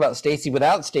going to talk about Stacey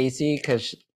without Stacey,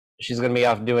 because she's going to be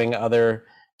off doing other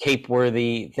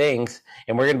Cape-worthy things,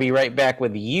 and we're going to be right back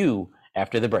with you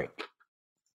after the break.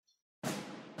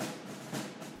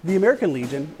 The American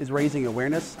Legion is raising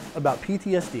awareness about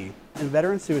PTSD and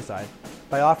veteran suicide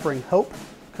by offering hope,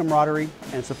 camaraderie,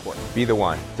 and support. Be the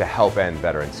one to help end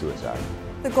veteran suicide.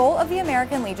 The goal of the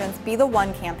American Legion's Be the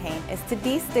One campaign is to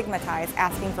destigmatize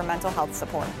asking for mental health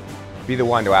support. Be the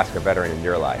one to ask a veteran in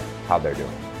your life how they're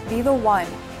doing. Be the one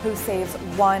who saves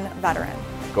one veteran.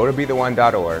 Go to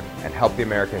BeTheOne.org and help the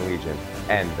American Legion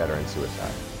end veteran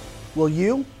suicide. Will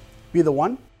you be the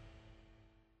one?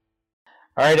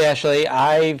 All right, Ashley,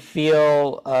 I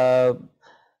feel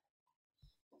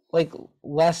like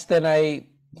less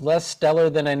stellar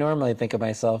than I normally think of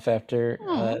myself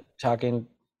after talking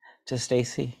to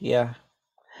Stacey. Yeah,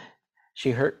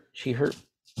 she hurt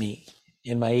me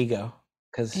in my ego,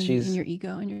 because she's in your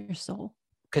ego and your soul,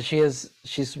 because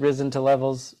she's risen to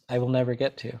levels I will never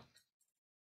get to.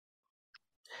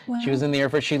 Well, She was in the Air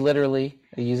Force. She literally,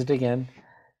 I use it again,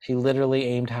 she literally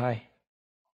aimed high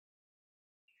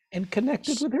and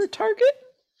connected with her target.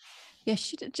 yeah,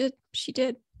 she did. She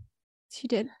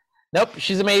did. Nope,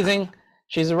 she's amazing.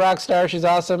 She's a rock star. She's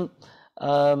awesome.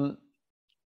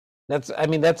 That's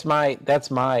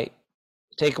my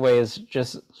takeaway, is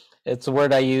just, it's the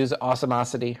word I use,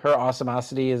 awesomosity. Her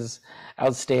awesomosity is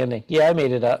outstanding. Yeah, I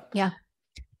made it up. Yeah.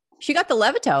 She got the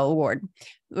Levito Award,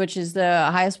 which is the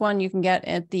highest one you can get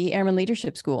at the Airman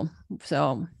Leadership School.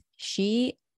 So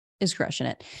she is crushing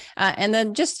it. And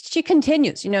then she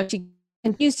continues, she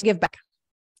continues to give back.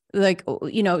 Like,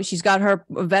 she's got her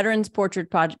Veterans Portrait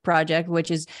Project,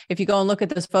 which is, if you go and look at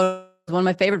this photo, one of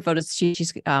my favorite photos,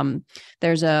 she's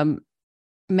there's a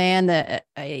man that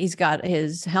he's got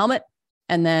his helmet,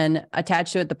 and then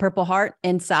attached to it, the Purple Heart.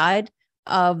 Inside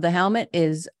of the helmet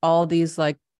is all these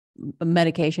like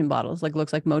medication bottles, like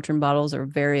looks like Motrin bottles or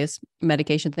various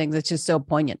medication things. It's just so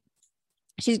poignant.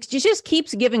 She just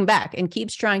keeps giving back and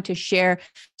keeps trying to share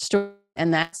stories,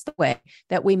 and that's the way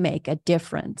that we make a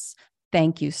difference.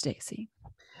 Thank you, Stacey.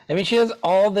 I mean, she has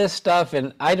all this stuff,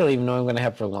 and I don't even know what I'm going to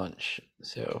have for lunch.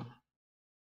 So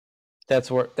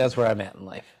that's where I'm at in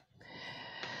life.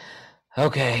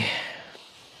 Okay,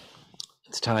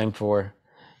 it's time for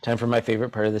my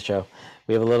favorite part of the show.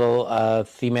 We have a little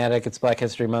thematic. It's Black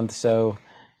History Month, so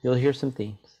you'll hear some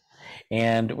themes,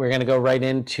 and we're going to go right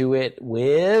into it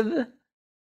with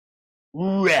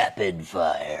rapid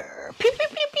fire. Pew pew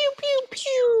pew pew pew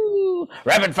pew.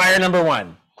 Rapid fire number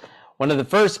 1. One of the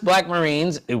first Black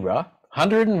Marines, URA,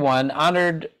 101,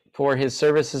 honored for his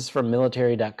services from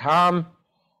military.com.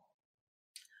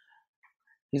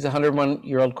 He's a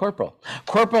 101-year-old corporal.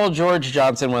 Corporal George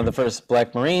Johnson, one of the first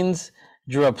Black Marines,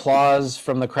 drew applause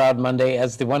from the crowd Monday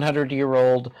as the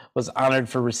 100-year-old was honored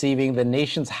for receiving the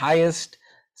nation's highest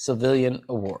civilian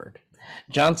award.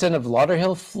 Johnson of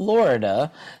Lauderhill,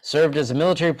 Florida, served as a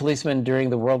military policeman during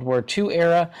the World War II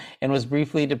era and was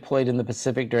briefly deployed in the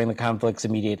Pacific during the conflict's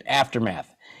immediate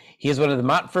aftermath. He is one of the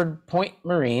Montford Point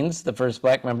Marines, the first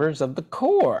Black members of the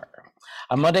Corps.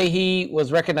 On Monday, he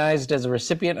was recognized as a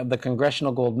recipient of the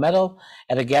Congressional Gold Medal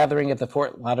at a gathering at the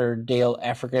Fort Lauderdale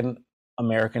African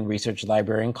American Research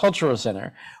Library and Cultural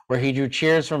Center, where he drew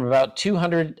cheers from about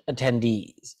 200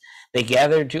 attendees. They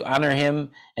gathered to honor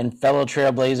him and fellow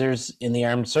trailblazers in the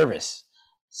armed services.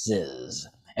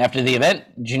 After the event,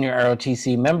 junior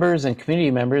ROTC members and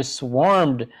community members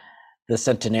swarmed the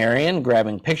centenarian,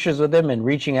 grabbing pictures with him and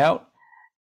reaching out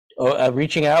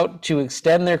to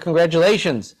extend their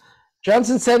congratulations.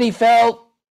 Johnson said he felt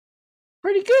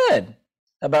pretty good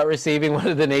about receiving one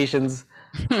of the nation's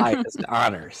highest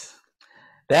honors.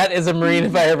 That is a Marine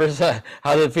if I ever saw.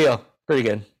 How did it feel? Pretty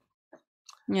good.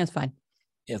 Yeah, it's fine.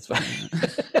 Yeah, it's fine.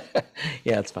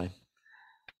 Yeah, it's fine.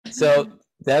 So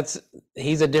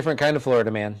he's a different kind of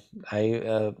Florida man. He's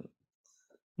a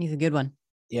good one.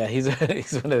 Yeah, he's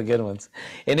one of the good ones.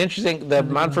 And interesting, the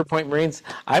Montford Point Marines.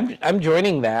 I'm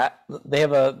joining that. They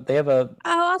have a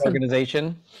awesome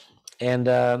organization, and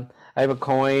I have a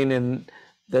coin, and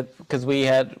that because we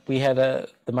had the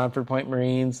Montford Point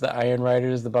Marines, the Iron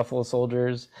Riders, the Buffalo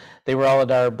Soldiers. They were all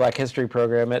at our Black History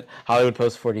program at Hollywood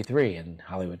Post 43 in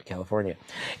Hollywood, California.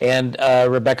 And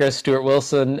Rebecca Stewart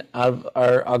Wilson of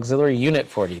our Auxiliary Unit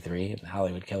 43 in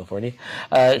Hollywood, California.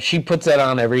 She puts that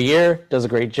on every year, does a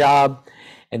great job.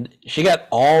 And she got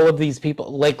all of these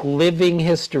people, like living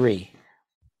history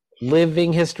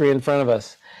in front of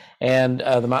us. And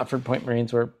the Montford Point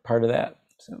Marines were part of that.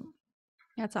 So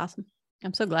that's awesome.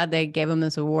 I'm so glad they gave him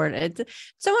this award. It's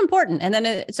so important. And then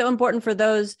it's so important for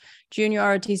those junior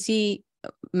ROTC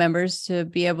members to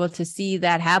be able to see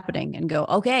that happening and go,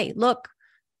 okay, look,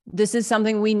 this is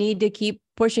something we need to keep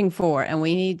pushing for. And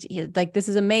we need, like, this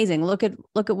is amazing. Look at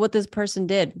what this person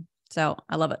did. So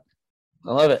I love it.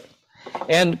 I love it.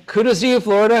 And kudos to you,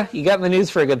 Florida. You got in the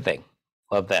news for a good thing.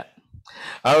 Love that.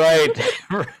 All right.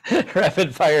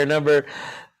 Rapid fire number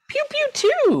pew pew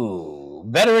 2.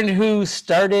 Veteran who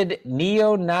started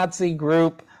neo-Nazi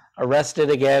group arrested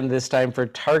again, this time for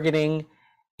targeting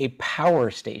a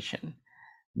power station.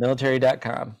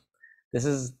 Military.com. This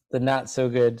is the not so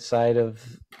good side of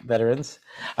veterans.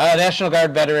 A National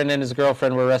Guard veteran and his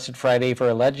girlfriend were arrested Friday for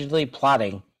allegedly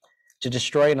plotting to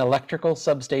destroy an electrical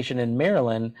substation in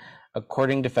Maryland,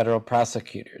 according to federal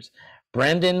prosecutors.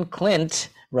 Brendan Clint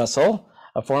Russell,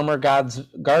 a former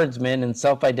guardsman and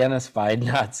self-identified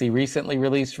Nazi, recently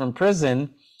released from prison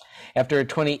after a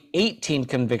 2018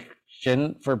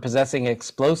 conviction for possessing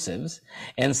explosives,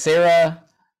 and Sarah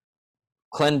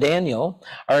Clendaniel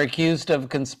are accused of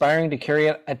conspiring to carry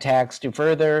out attacks to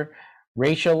further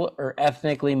racial or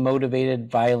ethnically motivated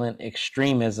violent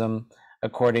extremism,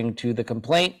 according to the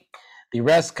complaint. The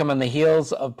arrests come on the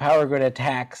heels of power grid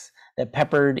attacks that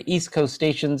peppered East Coast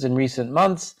stations in recent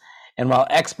months. And while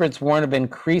experts warn of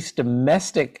increased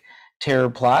domestic terror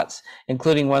plots,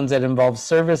 including ones that involve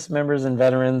service members and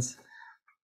veterans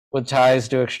with ties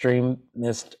to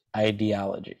extremist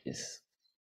ideologies.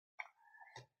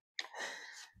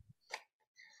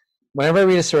 Whenever I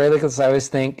read a story like this, I always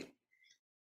think,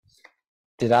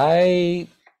 did I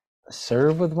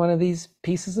serve with one of these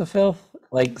pieces of filth?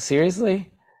 Like, seriously?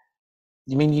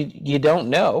 I mean, you don't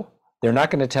know. They're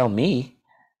not going to tell me.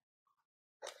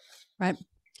 Right.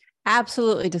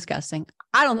 Absolutely disgusting.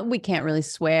 We can't really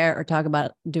swear or talk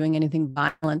about doing anything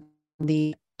violent.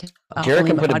 Jared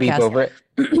can put a beep over it.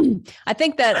 I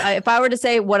think that if I were to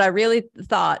say what I really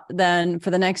thought, then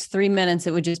for the next 3 minutes,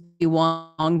 it would just be one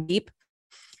long beep.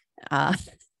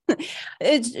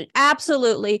 It's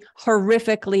absolutely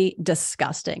horrifically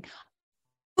disgusting.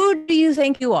 Who do you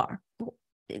think you are?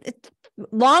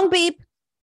 Long beep.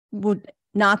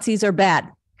 Nazis are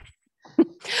bad.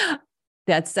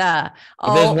 That's there's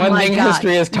one thing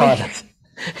history has taught us.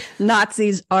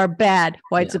 Nazis are bad.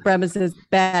 White supremacists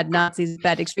bad. Nazis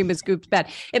bad. Extremist groups bad.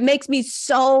 It makes me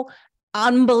so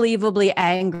unbelievably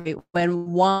angry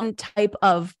when one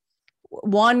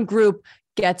group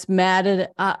gets mad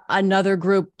at another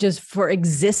group just for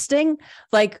existing.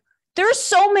 Like, there are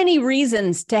so many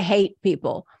reasons to hate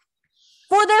people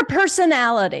for their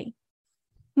personality.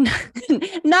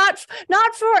 not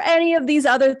for any of these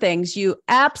other things. You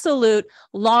absolute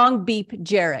long beep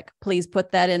Jarek. Please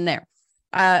put that in there.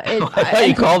 I thought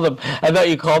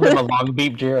you called him a long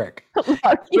beep Jarek.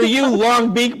 For you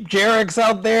long beep Jareks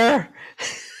out there,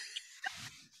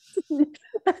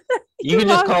 you can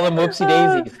just call them whoopsie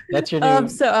daisies. That's your name.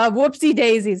 Whoopsie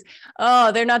daisies.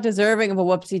 Oh, they're not deserving of a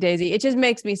whoopsie daisy. It just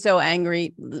makes me so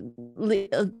angry.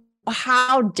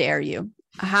 How dare you?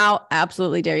 How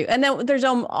absolutely dare you? And then there's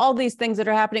all these things that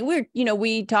are happening.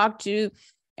 We talked to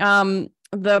the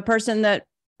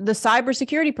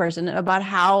cybersecurity person about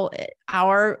how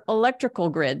our electrical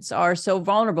grids are so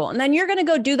vulnerable. And then you're going to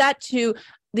go do that to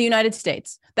the United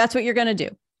States. That's what you're going to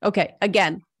do. Okay.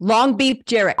 Again, long beep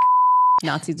Jarek.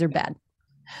 Nazis are bad.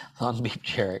 Long beep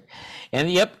Jarek.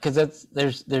 And yep, because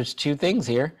there's two things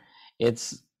here.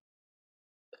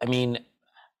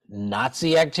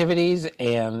 Nazi activities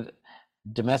and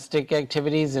domestic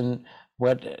activities, and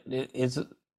what is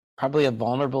probably a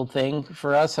vulnerable thing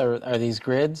for us are these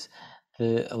grids,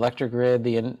 the electric grid,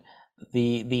 the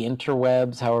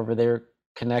interwebs, however they're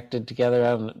connected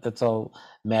together. That's all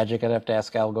magic. I'd have to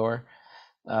ask Al Gore.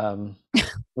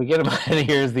 We get him out of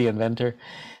here as the inventor.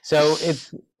 So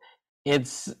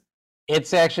it's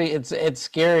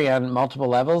scary on multiple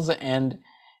levels, and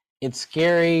it's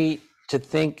scary to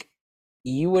think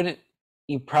you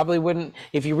probably wouldn't,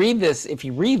 if you read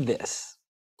this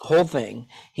whole thing,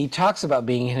 he talks about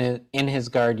being in his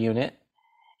guard unit,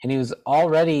 and he was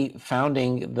already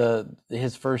founding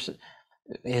his entrepreneurs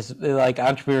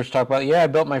talk about, I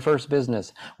built my first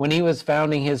business when he was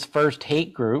founding his first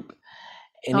hate group.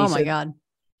 And oh my God.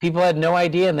 People had no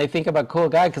idea, and they think I'm a cool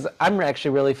guy because I'm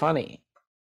actually really funny.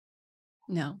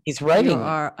 No. He's writing. You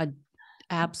are an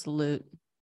absolute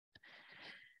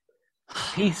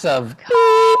piece of.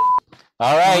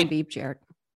 All right. beep, Jared.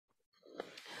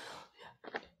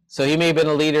 So he may have been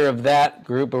a leader of that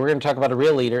group, but we're going to talk about a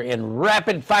real leader in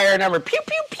rapid fire number. Pew,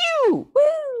 pew, pew.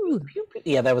 Woo. Pew, pew.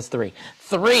 Yeah, that was 3.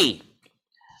 3.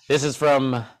 This is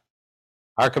from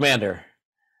our commander.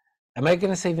 Am I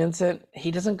going to say Vincent?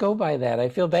 He doesn't go by that. I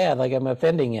feel bad, like I'm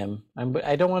offending him.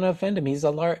 I don't want to offend him. He's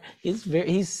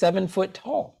he's 7 foot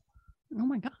tall. Oh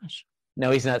my gosh.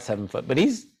 No, he's not 7 foot, but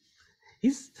he's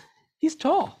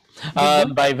tall.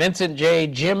 By Vincent J.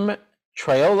 Jim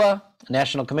Traiola,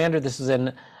 National Commander. This was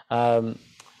at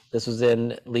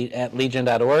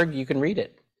legion.org. You can read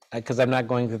it because I'm not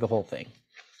going through the whole thing.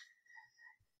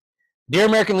 Dear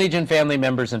American Legion family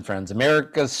members and friends,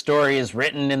 America's story is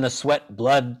written in the sweat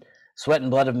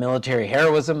and blood of military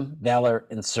heroism, valor,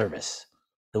 and service.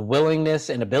 The willingness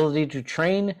and ability to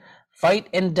train, fight,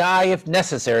 and die if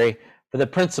necessary for the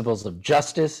principles of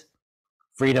justice,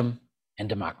 freedom, and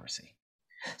democracy.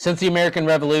 Since the American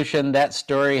Revolution, that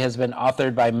story has been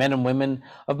authored by men and women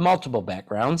of multiple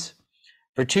backgrounds.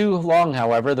 For too long,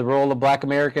 however, the role of Black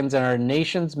Americans in our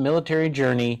nation's military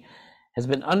journey has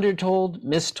been undertold,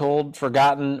 mistold,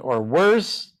 forgotten, or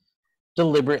worse,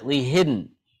 deliberately hidden.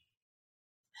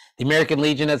 The American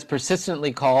Legion has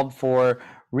persistently called for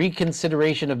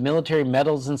reconsideration of military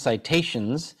medals and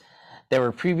citations that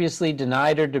were previously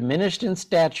denied or diminished in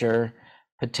stature,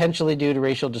 potentially due to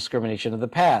racial discrimination of the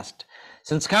past.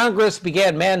 Since Congress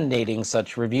began mandating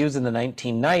such reviews in the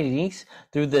 1990s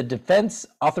through the Defense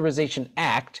Authorization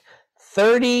Act,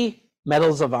 30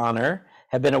 Medals of Honor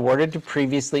have been awarded to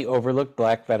previously overlooked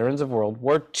Black veterans of World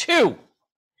War II.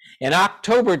 In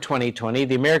October 2020,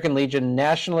 the American Legion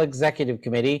National Executive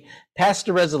Committee passed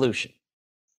a resolution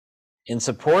in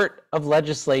support of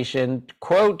legislation,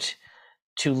 quote,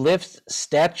 to lift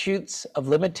statutes of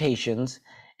limitations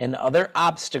and other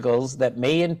obstacles that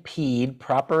may impede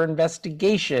proper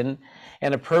investigation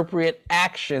and appropriate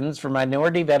actions for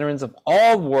minority veterans of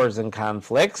all wars and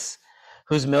conflicts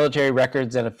whose military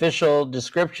records and official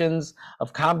descriptions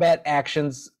of combat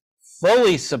actions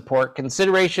fully support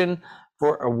consideration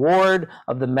for award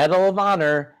of the Medal of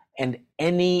Honor and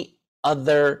any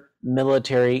other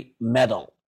military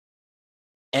medal,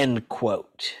 end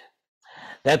quote.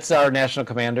 That's our national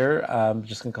commander. I'm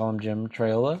just going to call him Jim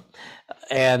Traiola.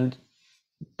 And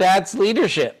that's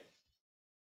leadership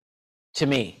to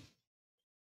me.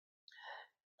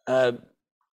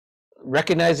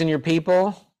 Recognizing your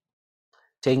people,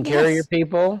 taking care of your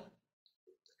people,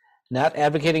 not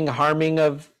advocating harming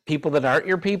of people that aren't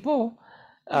your people.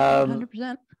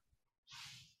 100%.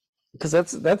 Because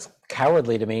that's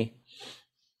cowardly to me.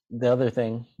 The other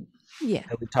thing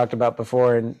that we talked about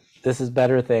before, and this is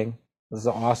better thing. This is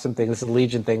an awesome thing. This is a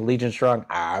Legion thing. Legion strong.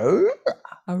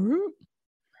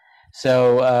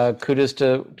 So kudos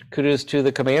to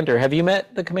the commander. Have you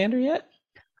met the commander yet?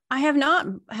 I have not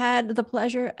had the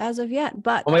pleasure as of yet,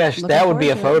 but oh my gosh, that would be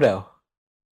a photo.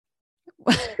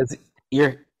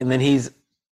 And then he's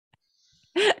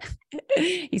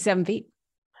 7 feet.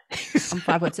 I'm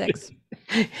 5'6".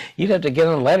 You'd have to get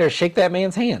on a ladder, shake that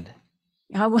man's hand.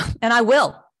 I will, and I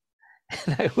will.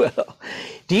 And I will.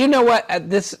 Do you know what?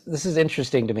 This is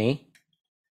interesting to me.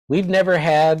 We've never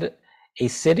had a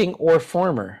sitting or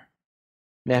former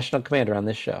national commander on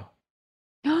this show.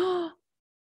 Oh,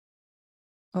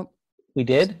 we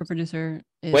did. Super producer.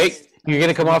 Wait, you're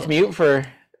gonna come off mute for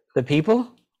the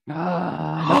people?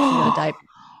 Type.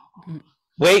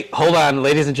 Wait, hold on,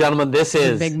 ladies and gentlemen. This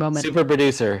is big moment. Super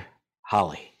producer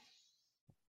Holly.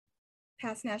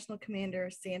 Past National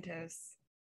Commander Santos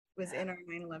was in our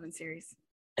 9/11 series.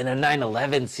 In a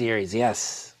 9/11 series,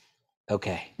 yes.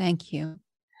 Okay. Thank you.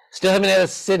 Still haven't had a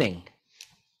sitting.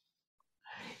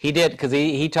 He did, because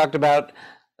he talked about,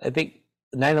 I think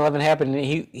 9/11 happened and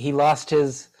he lost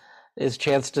his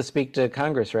chance to speak to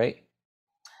Congress, right?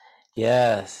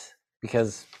 Yes,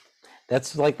 because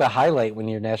that's like the highlight when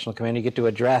you're national commander. You get to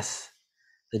address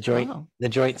the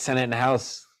joint Senate and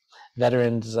House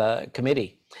Veterans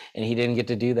Committee, and he didn't get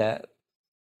to do that.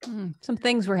 Some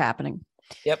things were happening.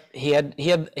 Yep, he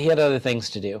had other things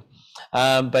to do,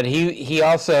 but he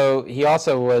also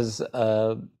was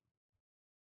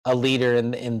a leader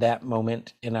in that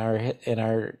moment in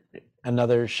our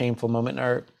another shameful moment in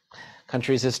our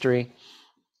country's history.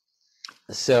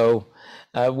 So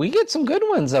we get some good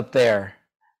ones up there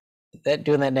that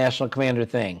doing that national commander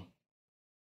thing.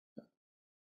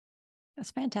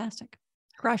 That's fantastic.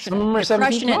 Crushing Some it.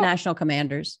 Crushing it, national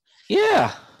commanders.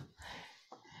 Yeah.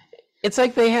 It's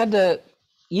like they had to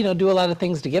do a lot of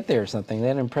things to get there or something.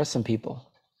 That impress some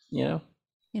people, You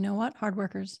know what? Hard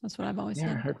workers. That's what I've always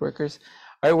said. Hard workers.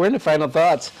 All right, we're into final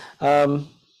thoughts. You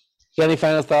got any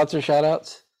final thoughts or shout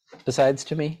outs besides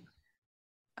to me?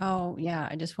 Oh, yeah.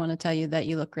 I just want to tell you that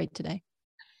you look great today.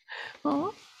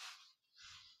 Oh.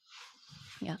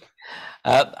 Yeah.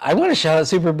 I want to shout out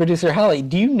super producer Holly.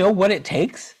 Do you know what it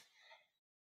takes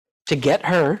to get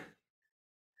her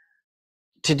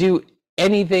to do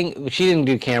anything? She didn't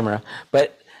do camera,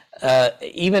 but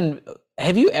even,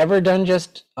 have you ever done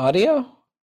just audio?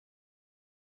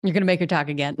 You're going to make her talk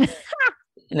again.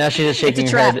 Now she's just shaking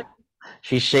her head.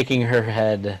 She's shaking her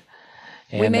head.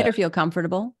 And, we made her feel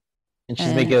comfortable. And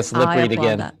she's making us lip read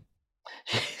again. That.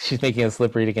 She's making us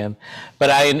lip read again. But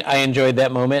I enjoyed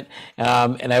that moment.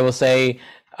 And I will say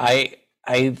I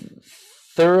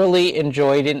thoroughly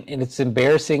enjoyed it. And it's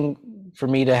embarrassing for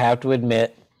me to have to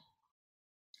admit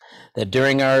that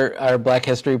during our Black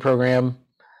History program,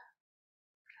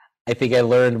 I think I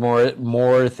learned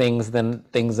more things than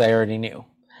things I already knew,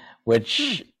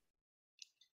 which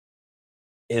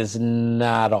is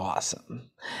not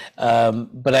awesome.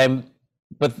 But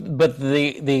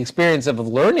the experience of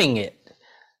learning it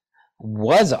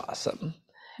was awesome,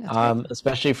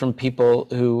 especially from people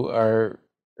who are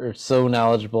so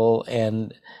knowledgeable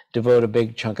and devote a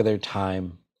big chunk of their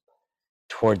time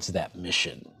towards that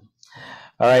mission.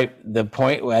 All right, the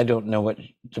point, I don't know what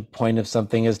the point of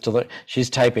something is to learn. She's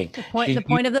typing. The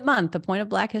point of the month, the point of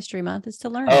Black History Month is to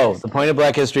learn. Oh, the point of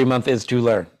Black History Month is to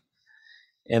learn.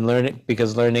 And learn it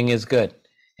because learning is good.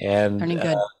 And learning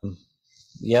good.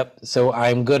 Yep. So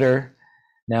I'm gooder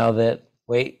now that,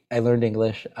 I learned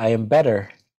English. I am better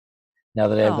now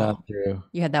that I've gone through.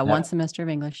 You had that one semester of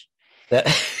English.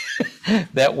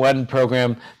 That one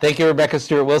program. Thank you, Rebecca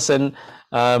Stewart Wilson,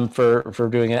 for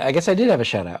doing it. I guess I did have a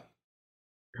shout out.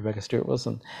 Rebecca Stewart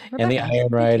Wilson. And the Iron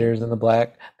Riders and the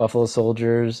Black Buffalo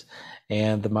Soldiers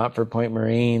and the Montfort Point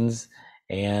Marines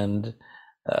and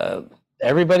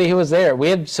everybody who was there. We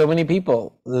had so many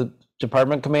people. The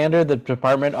department commander, the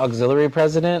department auxiliary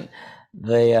president,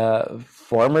 the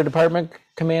former department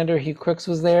commander, Hugh Crooks,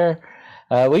 was there.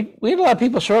 We had a lot of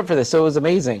people show up for this, so it was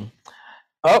amazing.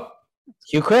 Oh,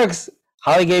 Hugh Crooks,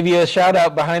 Holly gave you a shout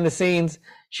out behind the scenes.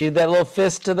 She did that little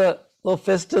fist to the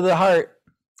heart.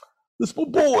 This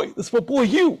my boy,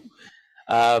 Hugh.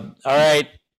 All right.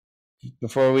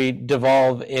 Before we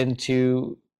devolve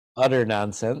into utter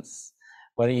nonsense,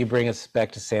 why don't you bring us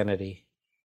back to sanity,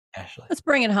 Ashley? Let's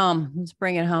bring it home,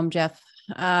 Jeff.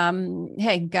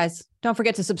 Hey, guys, don't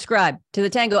forget to subscribe to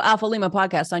the Tango Alpha Lima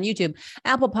podcast on YouTube,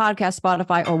 Apple Podcasts,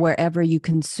 Spotify, or wherever you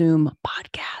consume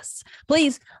podcasts.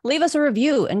 Please leave us a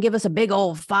review and give us a big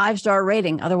old 5-star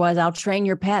rating. Otherwise, I'll train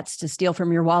your pets to steal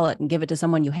from your wallet and give it to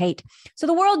someone you hate, so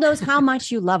the world knows how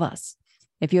much you love us.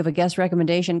 If you have a guest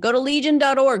recommendation, go to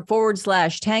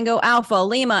legion.org/Tango Alpha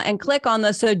Lima and click on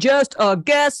the Suggest a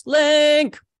Guest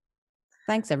link.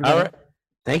 Thanks, everybody. All right.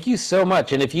 Thank you so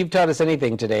much. And if you've taught us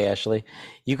anything today, Ashley,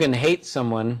 you can hate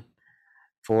someone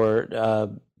for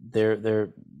their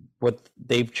what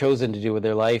they've chosen to do with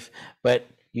their life, but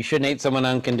you shouldn't hate someone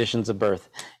on conditions of birth.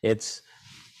 It's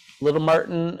little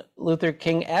Martin Luther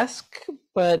King-esque,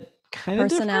 but kind of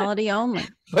personality only.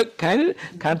 But kind of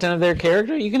content of their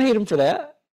character. You can hate them for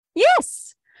that.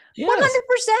 Yes.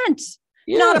 100%. Yes.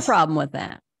 Not a problem with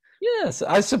that. Yes,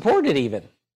 I support it even.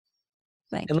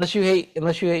 Thank you. Unless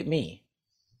you hate me.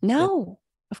 No,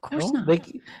 of course not.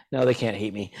 They can't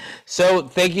hate me. So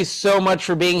thank you so much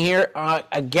for being here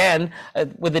again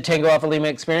with the Tango Alpha Lima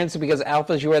experience, because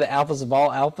alphas, you are the alphas of all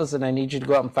alphas, and I need you to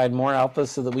go out and find more alphas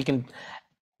so that we can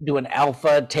do an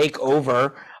alpha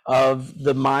takeover of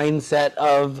the mindset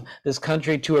of this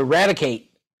country to eradicate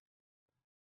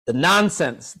the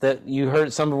nonsense that you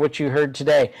heard, some of what you heard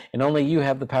today, and only you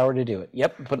have the power to do it.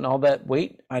 Yep, putting all that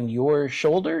weight on your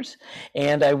shoulders.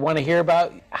 And I want to hear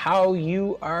about how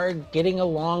you are getting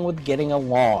along with getting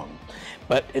along.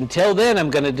 But until then, I'm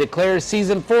going to declare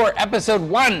season 4, episode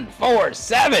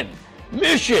 147,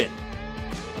 mission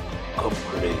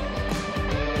complete.